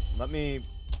 Alright, let me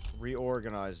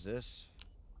reorganize this.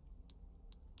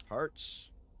 Parts.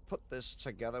 Put this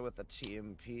together with the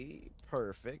TMP.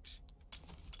 Perfect.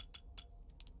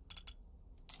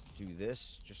 Do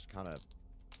this. Just kind of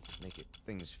make it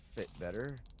things fit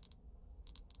better.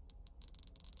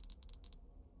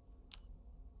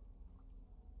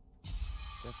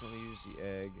 Definitely use the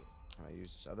egg. I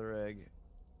use this other egg.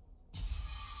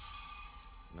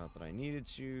 Not that I needed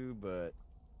to, but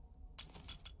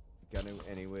got to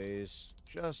anyways.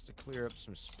 Just to clear up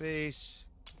some space.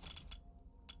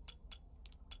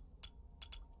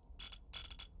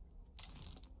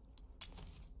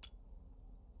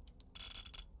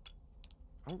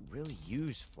 I don't really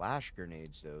use flash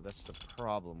grenades, though. That's the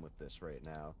problem with this right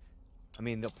now. I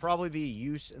mean, they'll probably be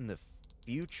use in the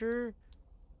future,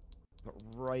 but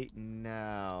right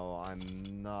now,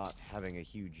 I'm not having a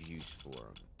huge use for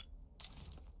them.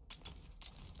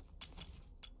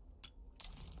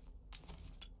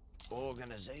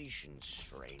 Organization,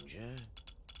 stranger.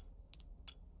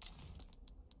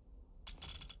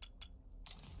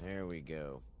 There we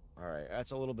go. Alright,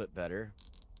 that's a little bit better.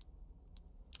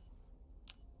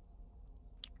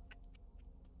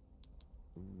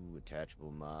 Ooh,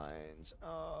 attachable mines.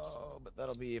 Oh, but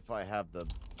that'll be if I have the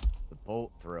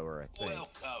bolt thrower, I think.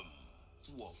 Welcome.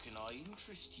 What can I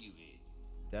interest you in?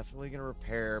 Definitely gonna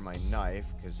repair my knife,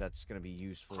 because that's gonna be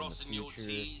useful Crossing in the your future.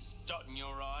 T's, dotting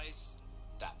your I's.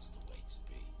 That's the way to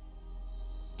be.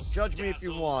 Judge me if you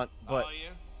Dazzled, want, but are you?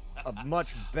 a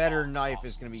much better Our knife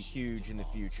is gonna be craftsmanship huge in the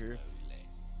demands future. no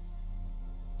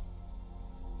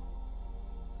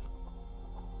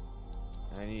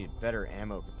less. I need better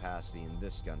ammo capacity in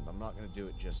this gun, but I'm not gonna do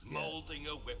it just yet. Molding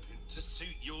a weapon to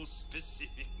suit your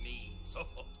specific needs.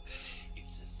 Oh,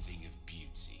 it's a thing of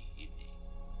beauty, isn't it?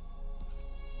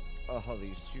 Oh,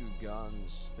 these two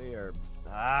guns, they are...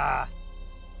 Ah!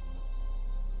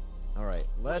 Alright,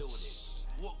 let's...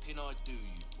 What can I do you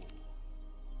for?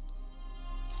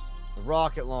 The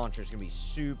rocket launcher is going to be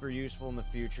super useful in the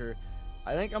future.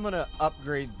 I think I'm going to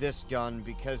upgrade this gun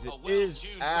because it is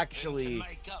actually...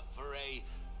 Make up for a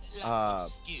lack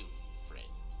of skill, friend.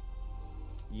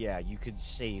 Yeah, you could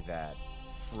say that,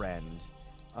 friend.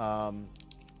 God,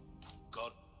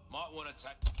 might want to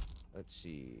take... Let's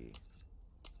see.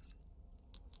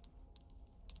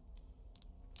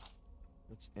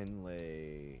 Let's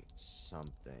inlay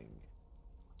something.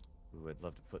 Ooh, I'd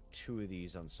love to put 2 of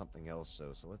these on something else,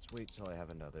 though, so let's wait till I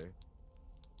have another.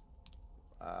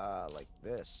 Like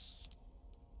this.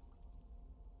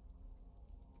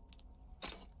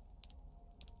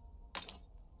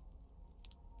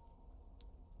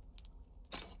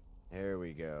 There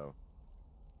we go.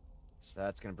 So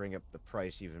that's going to bring up the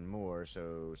price even more,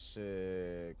 so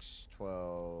 6,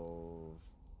 12...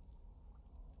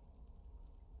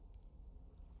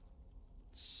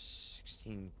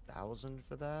 16,000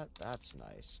 for that? That's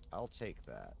nice. I'll take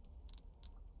that.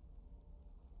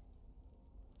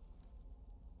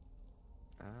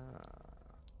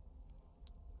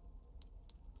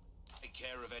 Take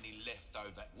care of any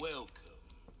leftover. Welcome.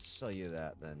 Let's sell you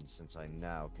that then, since I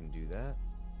now can do that.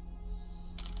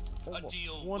 Almost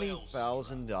deal well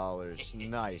 $20,000.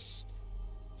 Nice.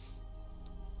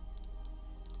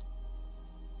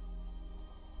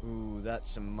 Ooh,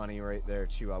 that's some money right there,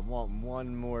 too. I want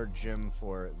one more gem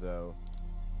for it, though.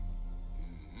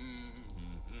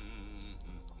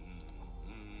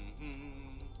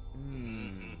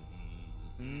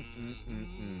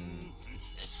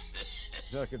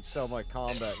 I could sell my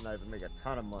combat knife and make a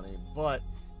ton of money, but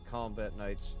combat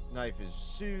knife is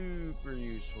super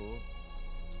useful.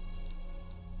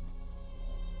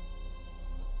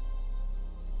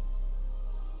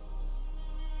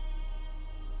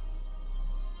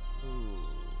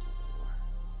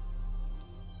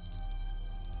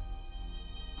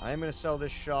 I am going to sell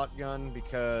this shotgun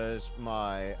because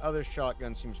my other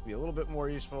shotgun seems to be a little bit more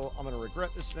useful. I'm going to regret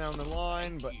this down the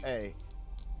line, but hey,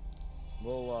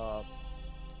 we'll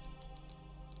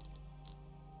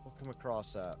come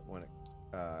across that when it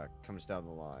comes down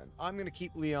the line. I'm going to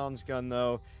keep Leon's gun,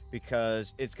 though,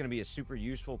 because it's going to be a super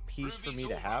useful piece for me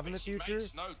to have in the future.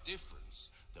 Makes no difference.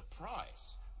 The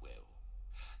price, well,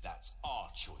 that's our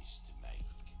choice to make.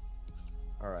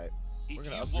 All right, we're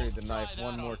going to upgrade the knife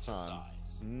one more time.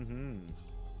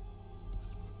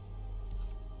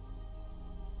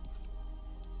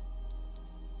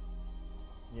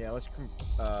 Yeah, let's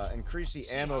increase the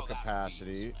ammo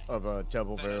capacity of a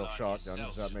double barrel shotgun,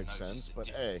 does that make sense? But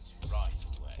hey,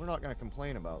 we're not going to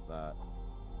complain about that.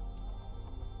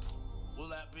 Will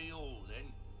that be all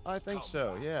then? I think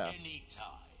so, yeah.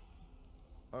 Anytime.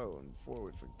 Oh, and before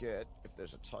we forget, if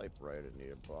there's a typewriter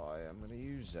nearby, I'm going to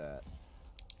use that.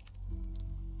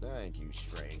 Thank you,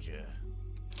 stranger.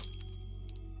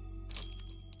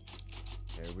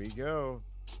 There we go.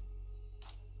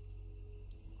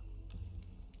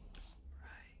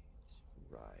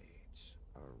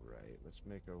 Alright, let's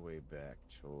make our way back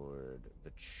toward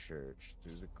the church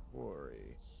through the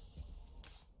quarry.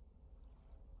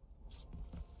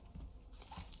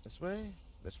 This way?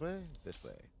 This way? This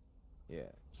way.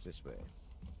 Yeah, this way.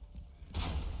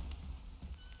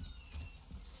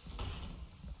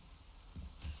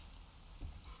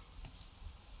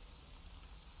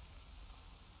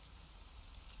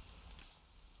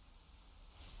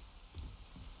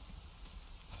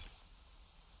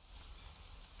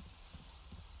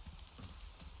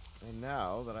 And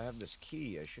now that I have this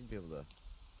key, I should be able to...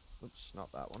 Oops,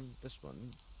 not that one. This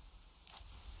one.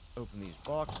 Open these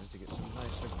boxes to get some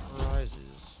nice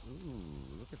surprises.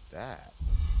 Ooh, look at that.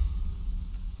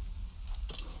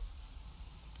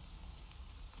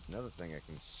 Another thing I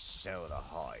can sell at a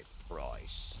high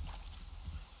price.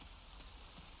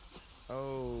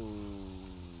 Oh,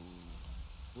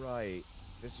 right.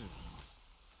 This is...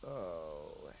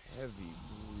 Oh, heavy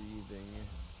breathing.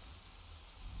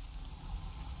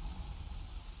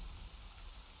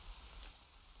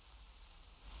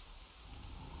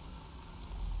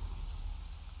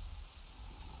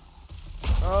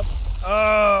 Up.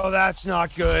 Oh, that's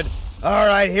not good. All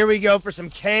right, here we go for some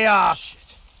chaos.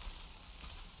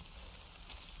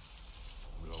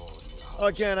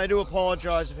 Again, I do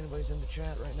apologize if anybody's in the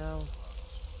chat right now.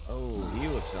 Oh, he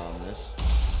looks ominous.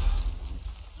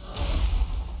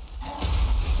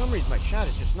 For some reason, my chat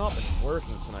has just not been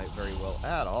working tonight very well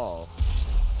at all.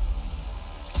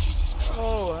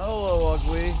 Oh, hello,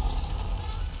 ugly.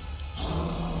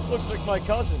 Looks like my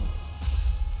cousin.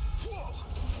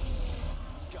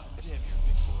 God damn, you're a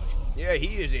big boy. Yeah,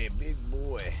 he is a big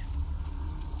boy.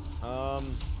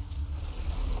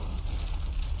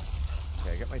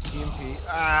 Okay, I got my TMP.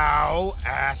 Ow,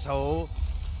 asshole.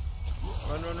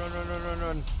 Run, run, run, run, run, run,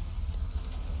 run.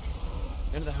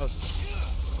 Into the houses.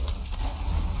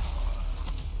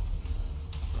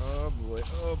 Oh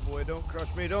boy, don't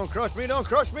crush me, don't crush me, don't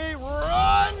crush me!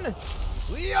 Run!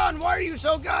 Leon, why are you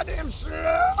so goddamn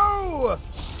slow?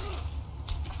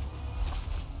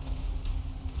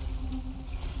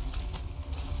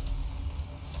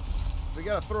 We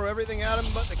gotta throw everything at him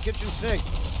but the kitchen sink.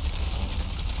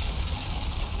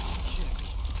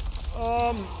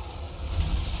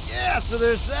 Yeah, so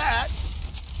there's that.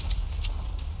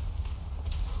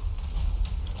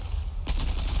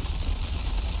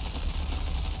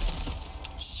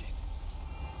 Shit.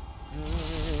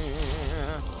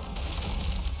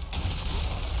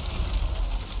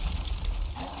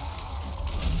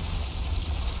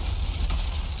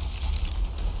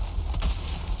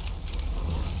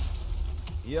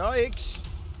 Yikes.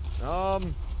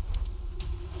 Calm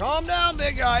down,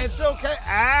 big guy. It's okay.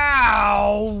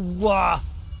 Ow!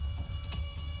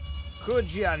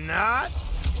 Could ya not?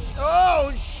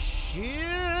 Oh,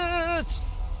 shit!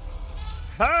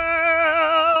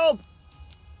 Help!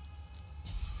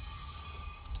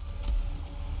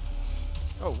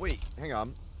 Oh, wait. Hang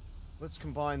on. Let's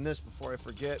combine this before I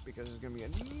forget, because there's going to be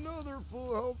another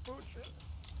full health potion.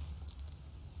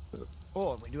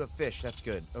 Oh, we do have fish. That's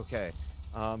good. Okay.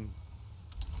 Oh,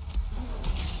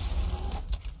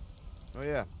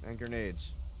 yeah. And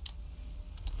grenades.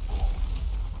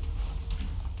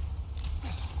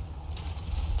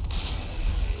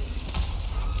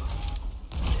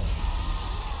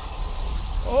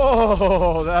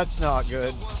 Oh, that's not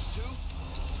good.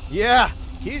 Yeah,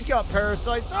 he's got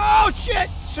parasites. Oh, shit!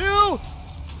 Two!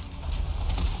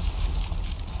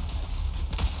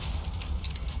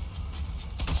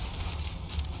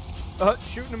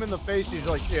 Shooting him in the face, he's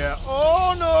like, yeah.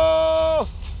 Oh, no!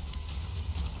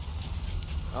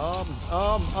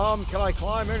 Can I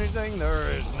climb anything? There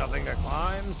is nothing to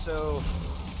climb, so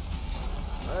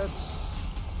let's...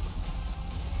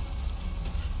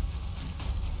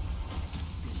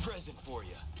 Present for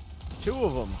you. Two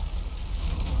of them.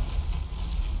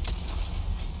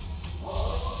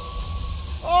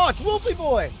 Oh, it's Wolfie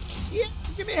Boy! Yeah,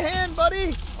 give me a hand,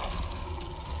 buddy!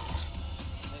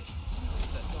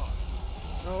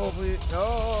 Oh, please.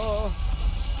 Oh.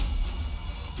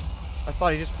 I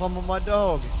thought he just pummeled my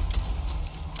dog.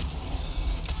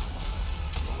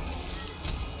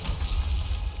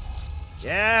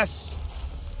 Yes!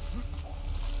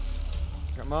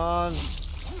 Come on.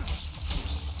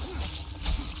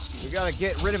 We gotta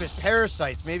get rid of his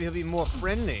parasites. Maybe he'll be more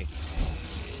friendly.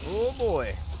 Oh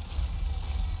boy.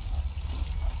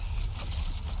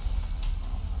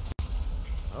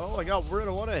 Oh, I got rid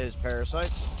of one of his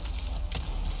parasites.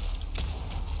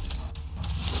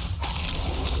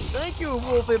 Thank you,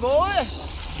 Wolfie boy.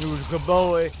 You're a good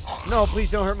boy. No, please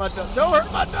don't hurt my dog. Don't hurt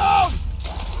my dog!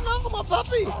 No, my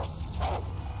puppy! Want to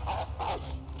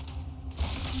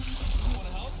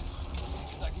help?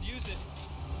 Because I could use it.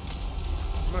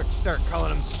 I'm gonna start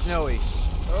calling him Snowy.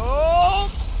 Oh!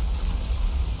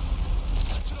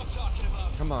 That's what I'm talking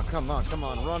about. Come on, come on, come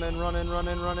on. Run in, run in, run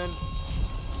in, run in.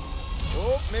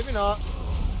 Oh, maybe not.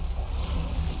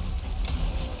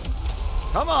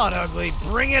 Come on, ugly.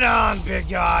 Bring it on, big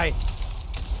guy.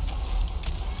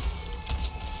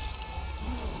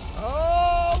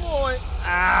 Oh, boy.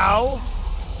 Ow.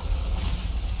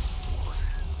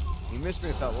 You missed me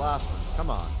with that last one. Come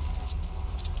on.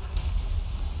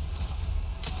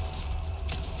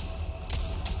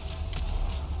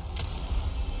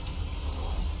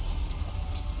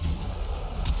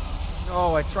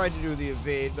 Oh, I tried to do the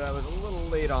evade, but I was a little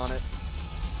late on it.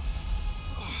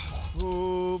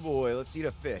 Oh boy, let's eat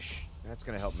a fish. That's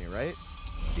gonna help me, right?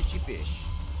 Fishy fish.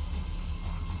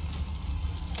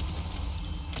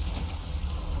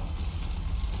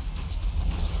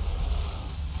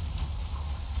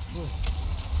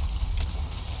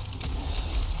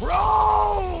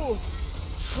 Troll!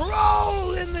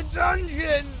 Troll in the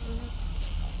dungeon!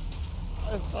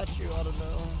 I thought you ought to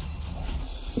know.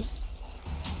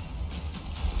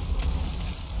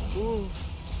 Ooh.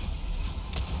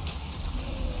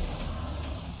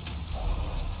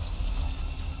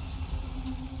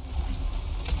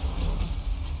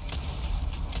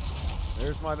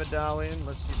 There's my medallion.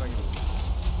 Let's see if I can...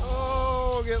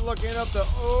 Oh, get looking up the...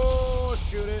 Oh,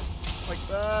 shoot it. Like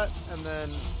that. And then...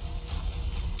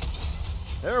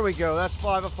 There we go. That's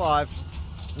 5 of 5.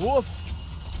 Woof.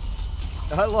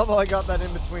 I love how I got that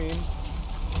in between.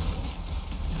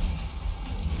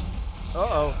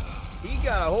 Uh-oh. He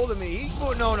got a hold of me. He's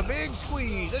putting on a big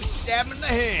squeeze. Let's stab him in the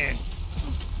hand.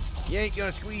 You ain't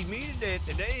gonna squeeze me to death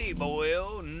today, boy.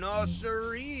 Oh, no,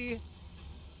 siree.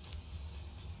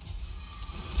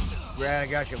 Brad,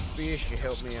 I got some fish to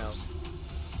help me out.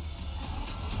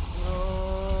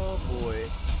 Oh, boy.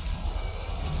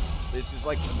 This is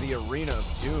like the arena of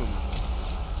doom.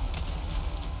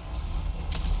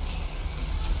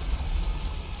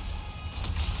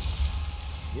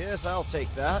 Yes, I'll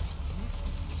take that.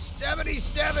 Stabbity,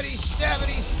 stabbity,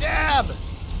 stabbity, stab!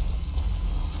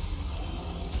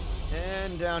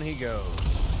 And down he goes.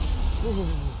 Ooh.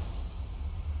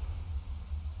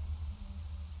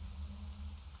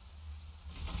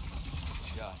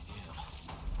 God damn.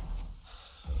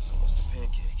 That was almost a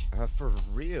pancake. For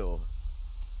real.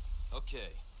 Okay.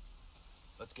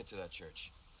 Let's get to that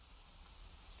church.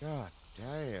 God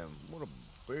damn. What a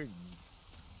big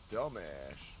dumbass.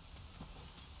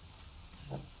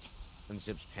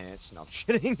 Unzips pants. No, I'm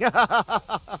kidding. Where'd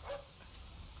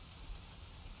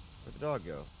the dog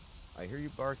go? I hear you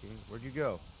barking. Where'd you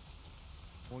go?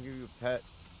 I want to give you a pet.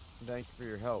 Thank you for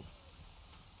your help.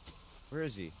 Where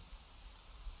is he?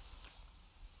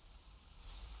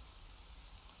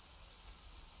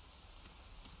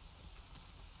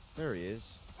 There he is.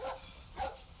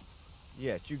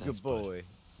 Yeah, you good boy. Bud.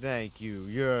 Thank you.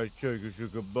 Yeah, you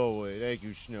good boy. Thank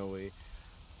you, Snowy.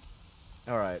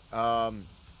 Alright,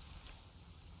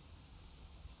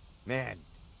 man.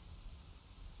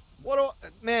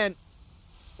 Man,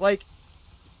 like,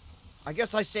 I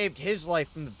guess I saved his life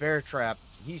from the bear trap.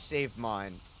 He saved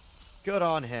mine. Good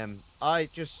on him.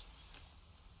 Good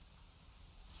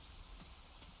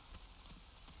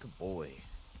boy.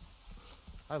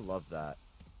 I love that.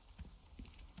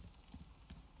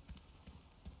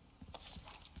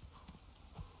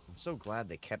 I'm so glad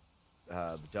they kept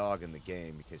the dog in the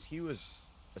game, because he was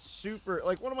a super,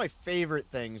 like, one of my favorite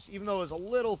things, even though it was a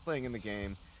little thing in the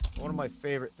game, one of my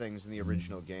favorite things in the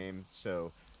original game,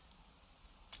 so,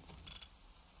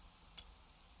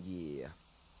 yeah.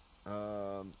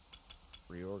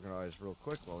 Reorganize real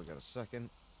quick while we got a second.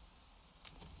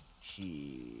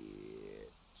 Shit.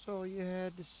 That's all you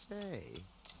had to say.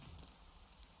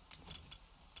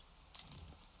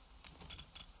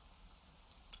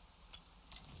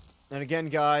 And again,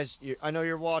 guys, I know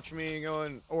you're watching me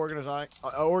going,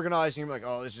 organizing, like,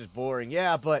 oh, this is boring.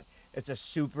 Yeah, but it's a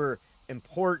super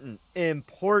important thing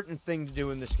to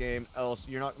do in this game, else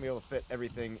you're not going to be able to fit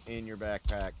everything in your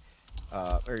backpack,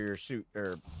 or your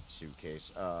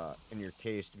suitcase, in your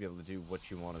case to be able to do what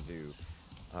you want to do.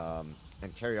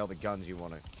 And carry all the guns you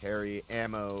want to carry,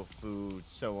 ammo, food,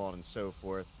 so on and so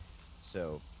forth.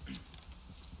 So...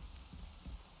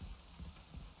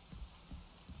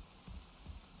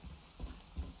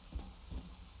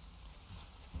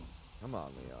 Come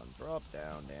on, Leon. Drop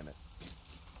down, damn it.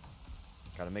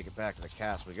 Gotta make it back to the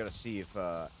castle. We gotta see if,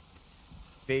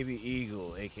 Baby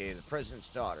Eagle, a.k.a. the President's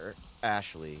daughter,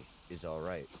 Ashely, is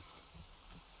alright.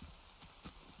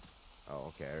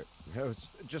 Oh, okay. No, it's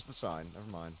just a sign. Never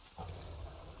mind.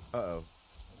 Uh-oh.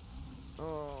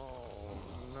 Oh,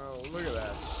 no. Look at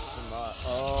that smile.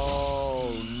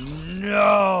 Oh,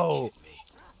 no!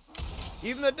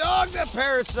 Even the dogs have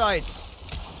parasites!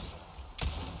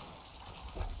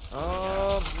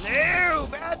 Oh, no!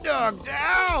 Bad dog,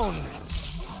 down!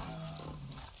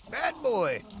 Bad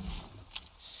boy!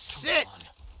 Sit!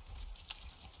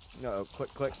 No,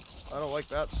 click, click. I don't like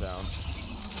that sound.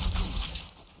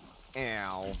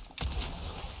 Ow.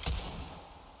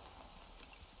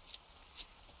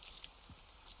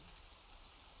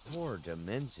 Poor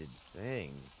demented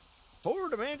thing. Poor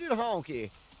demented honky.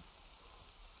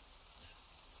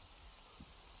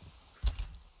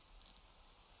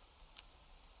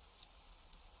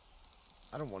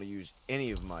 I don't want to use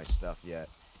any of my stuff yet.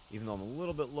 Even though I'm a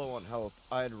little bit low on health,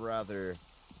 I'd rather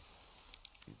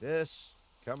do this.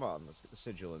 Come on, let's get the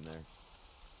sigil in there.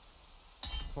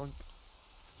 Clunk.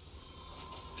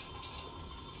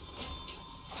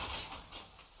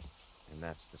 And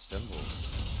that's the symbol.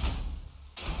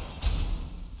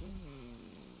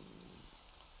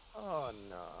 Oh,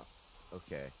 no.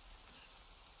 Okay.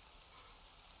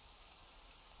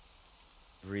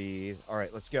 Breathe.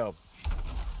 Alright, let's go.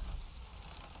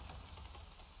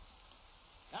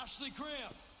 Ashely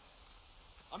Graham!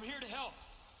 I'm here to help!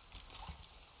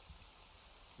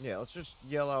 Yeah, let's just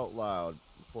yell out loud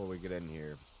before we get in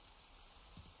here.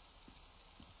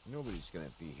 Nobody's gonna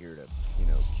be here to, you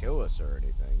know, kill us or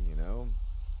anything, you know?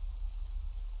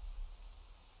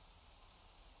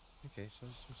 Okay, so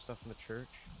there's some stuff in the church.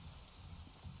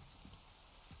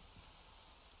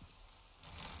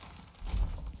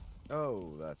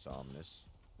 Oh, that's ominous.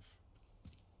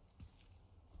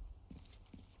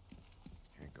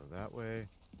 Can't go that way.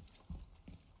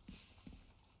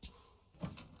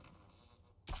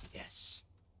 Yes.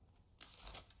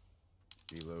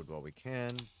 Reload while we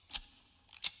can.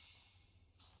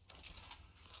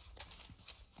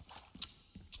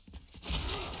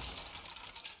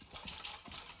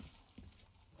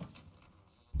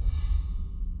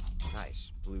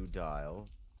 Nice. Blue dial.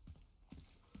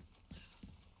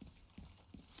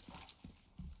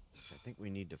 I think we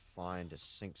need to find to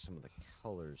sync some of the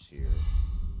colors here.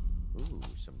 Ooh,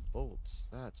 some bolts.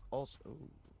 That's also...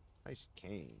 Ooh, nice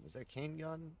cane. Is that a cane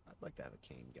gun? I'd like to have a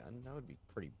cane gun. That would be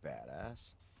pretty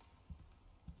badass.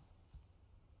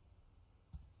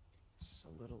 This is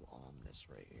a little ominous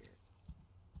right here.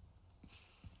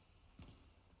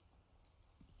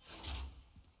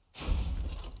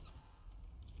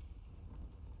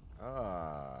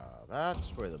 Ah, that's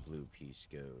where the blue piece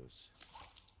goes.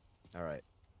 Alright.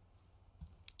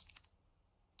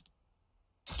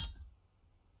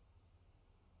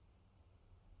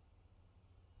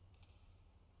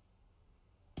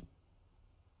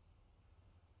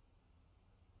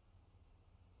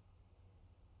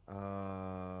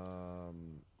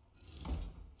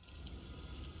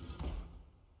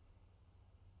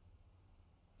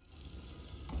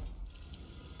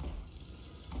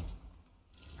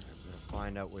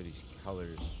 Find out where these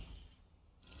colors...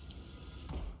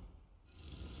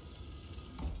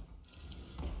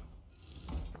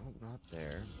 Oh, not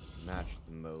there. Match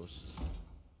the most.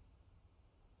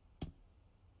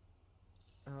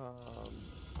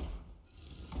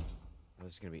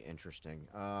 This is gonna be interesting.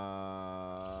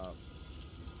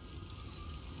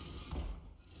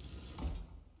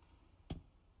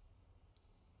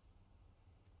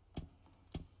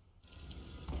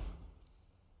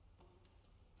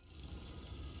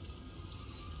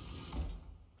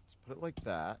 Put it like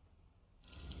that.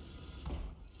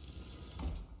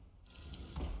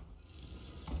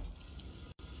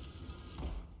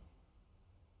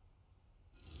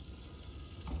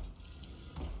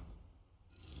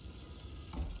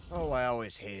 Oh, I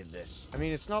always hated this. I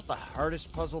mean, it's not the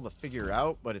hardest puzzle to figure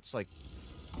out, but it's like...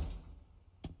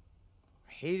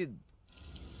 I hated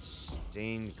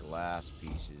stained glass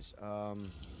pieces. Alright.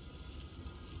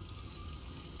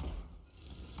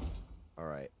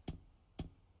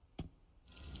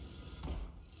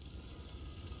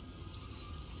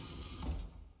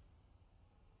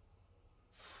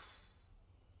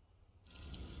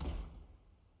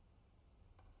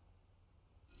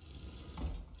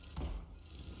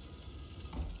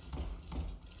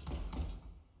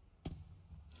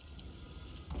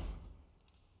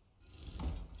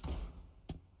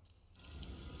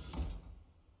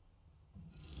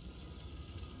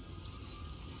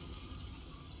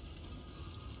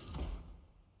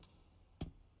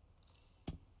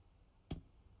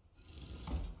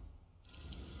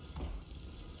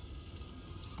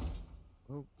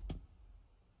 Oh.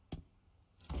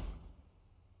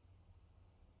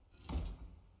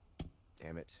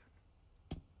 Damn it.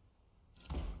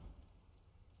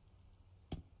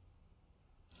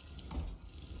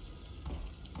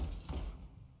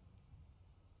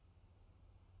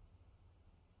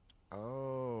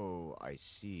 Oh, I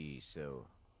see. So...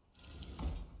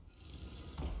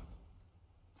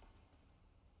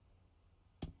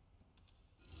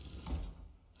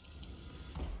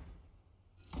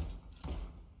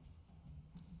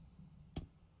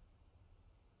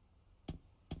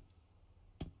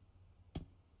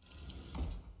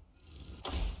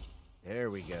 There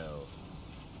we go.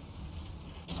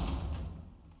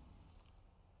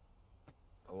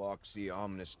 Unlocks the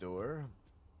ominous door.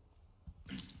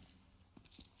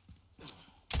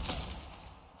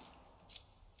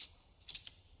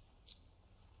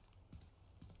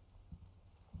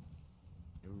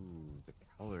 Ooh, the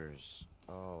colors.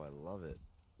 Oh, I love it.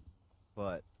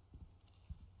 But...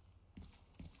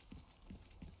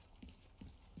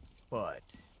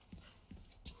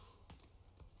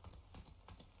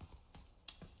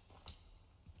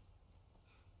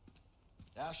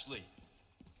 Ashely,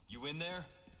 you in there?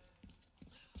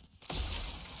 Let's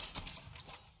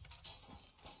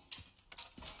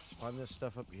find this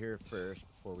stuff up here first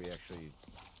before we actually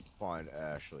find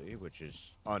Ashely, which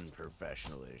is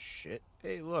unprofessional as shit.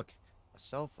 Hey, look, a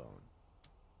cell phone.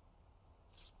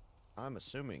 I'm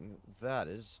assuming that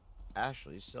is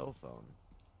Ashely's cell phone.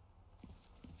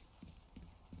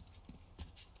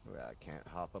 Well, I can't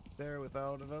hop up there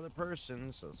without another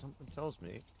person, so something tells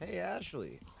me, hey,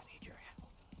 Ashely, I need your help.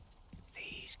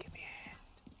 Please give me a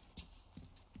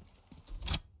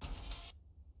hand.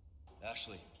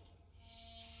 Ashely.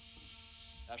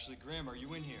 Ashely Graham, are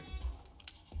you in here?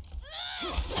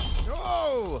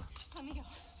 No! Just let me go.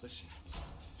 Listen.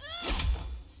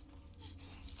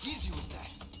 Easy with that.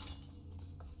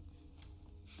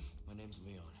 My name's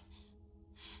Leon.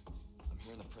 I'm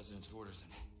here in the President's orders,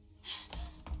 and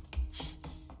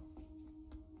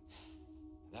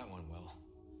that went well.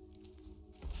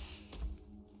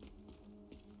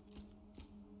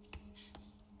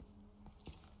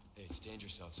 Hey, it's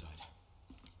dangerous outside.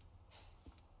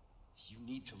 You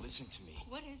need to listen to me.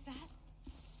 What is that?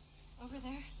 Over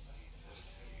there?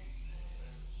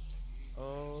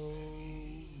 Oh,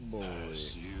 boy.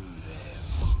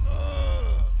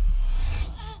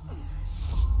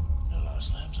 The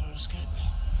lost lambs are escaping.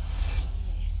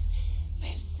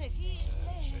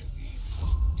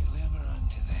 Deliver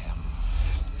unto them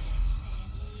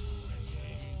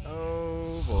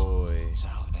Oh, boy.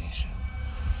 salvation.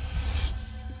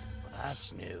 Well,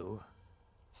 that's new.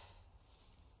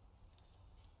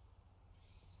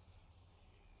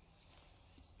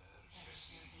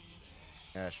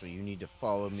 Ashely, you need to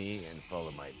follow me and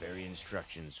follow my very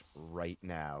instructions right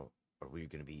now, or we're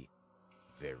gonna be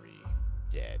very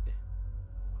dead.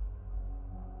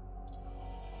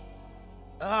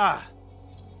 Ah!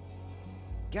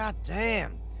 God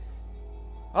damn.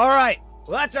 Alright,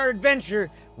 well that's our adventure.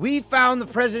 We found the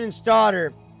President's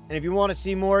daughter. And if you want to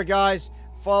see more, guys,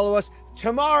 follow us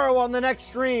tomorrow on the next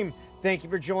stream. Thank you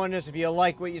for joining us. If you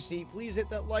like what you see, please hit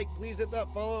that like, please hit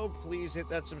that follow, please hit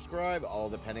that subscribe, all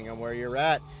depending on where you're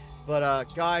at. But,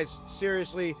 guys,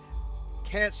 seriously,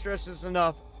 can't stress this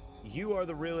enough. You are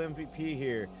the real MVP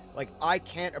here. Like, I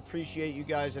can't appreciate you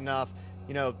guys enough.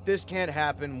 You know, this can't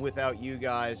happen without you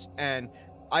guys. And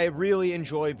I really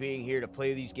enjoy being here to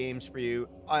play these games for you.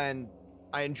 And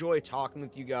I enjoy talking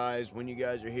with you guys when you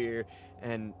guys are here.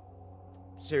 And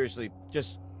seriously,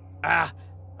 just,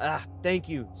 thank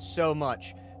you so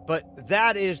much. But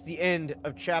that is the end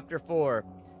of Chapter 4.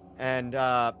 And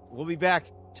we'll be back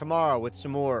tomorrow with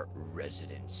some more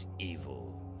Resident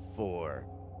Evil 4.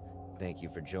 Thank you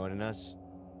for joining us.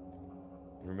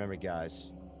 Remember,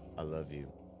 guys, I love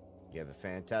you. You have a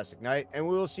fantastic night, and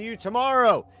we will see you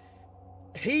tomorrow.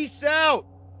 Peace out.